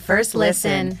 Love at First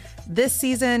Listen. This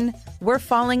season, we're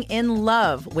falling in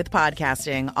love with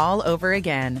podcasting all over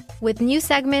again. With new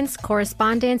segments,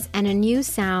 correspondence, and a new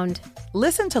sound.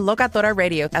 Listen to Locatora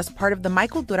Radio as part of the My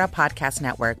Cultura Podcast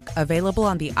Network, available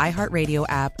on the iHeartRadio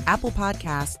app, Apple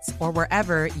Podcasts, or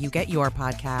wherever you get your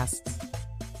podcasts.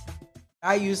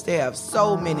 I used to have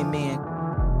so many men.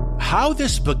 How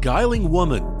this beguiling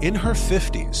woman in her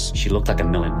 50s, she looked like $1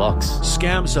 million,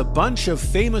 scams a bunch of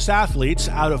famous athletes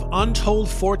out of untold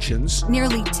fortunes.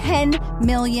 Nearly $10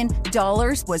 million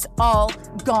was all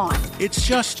gone. It's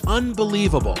just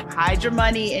unbelievable. Hide your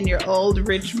money in your old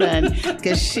rich man,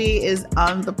 because she is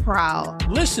on the prowl.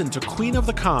 Listen to Queen of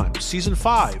the Con, Season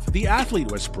 5, The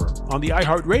Athlete Whisperer, on the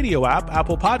iHeartRadio app,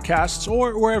 Apple Podcasts,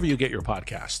 or wherever you get your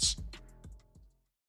podcasts.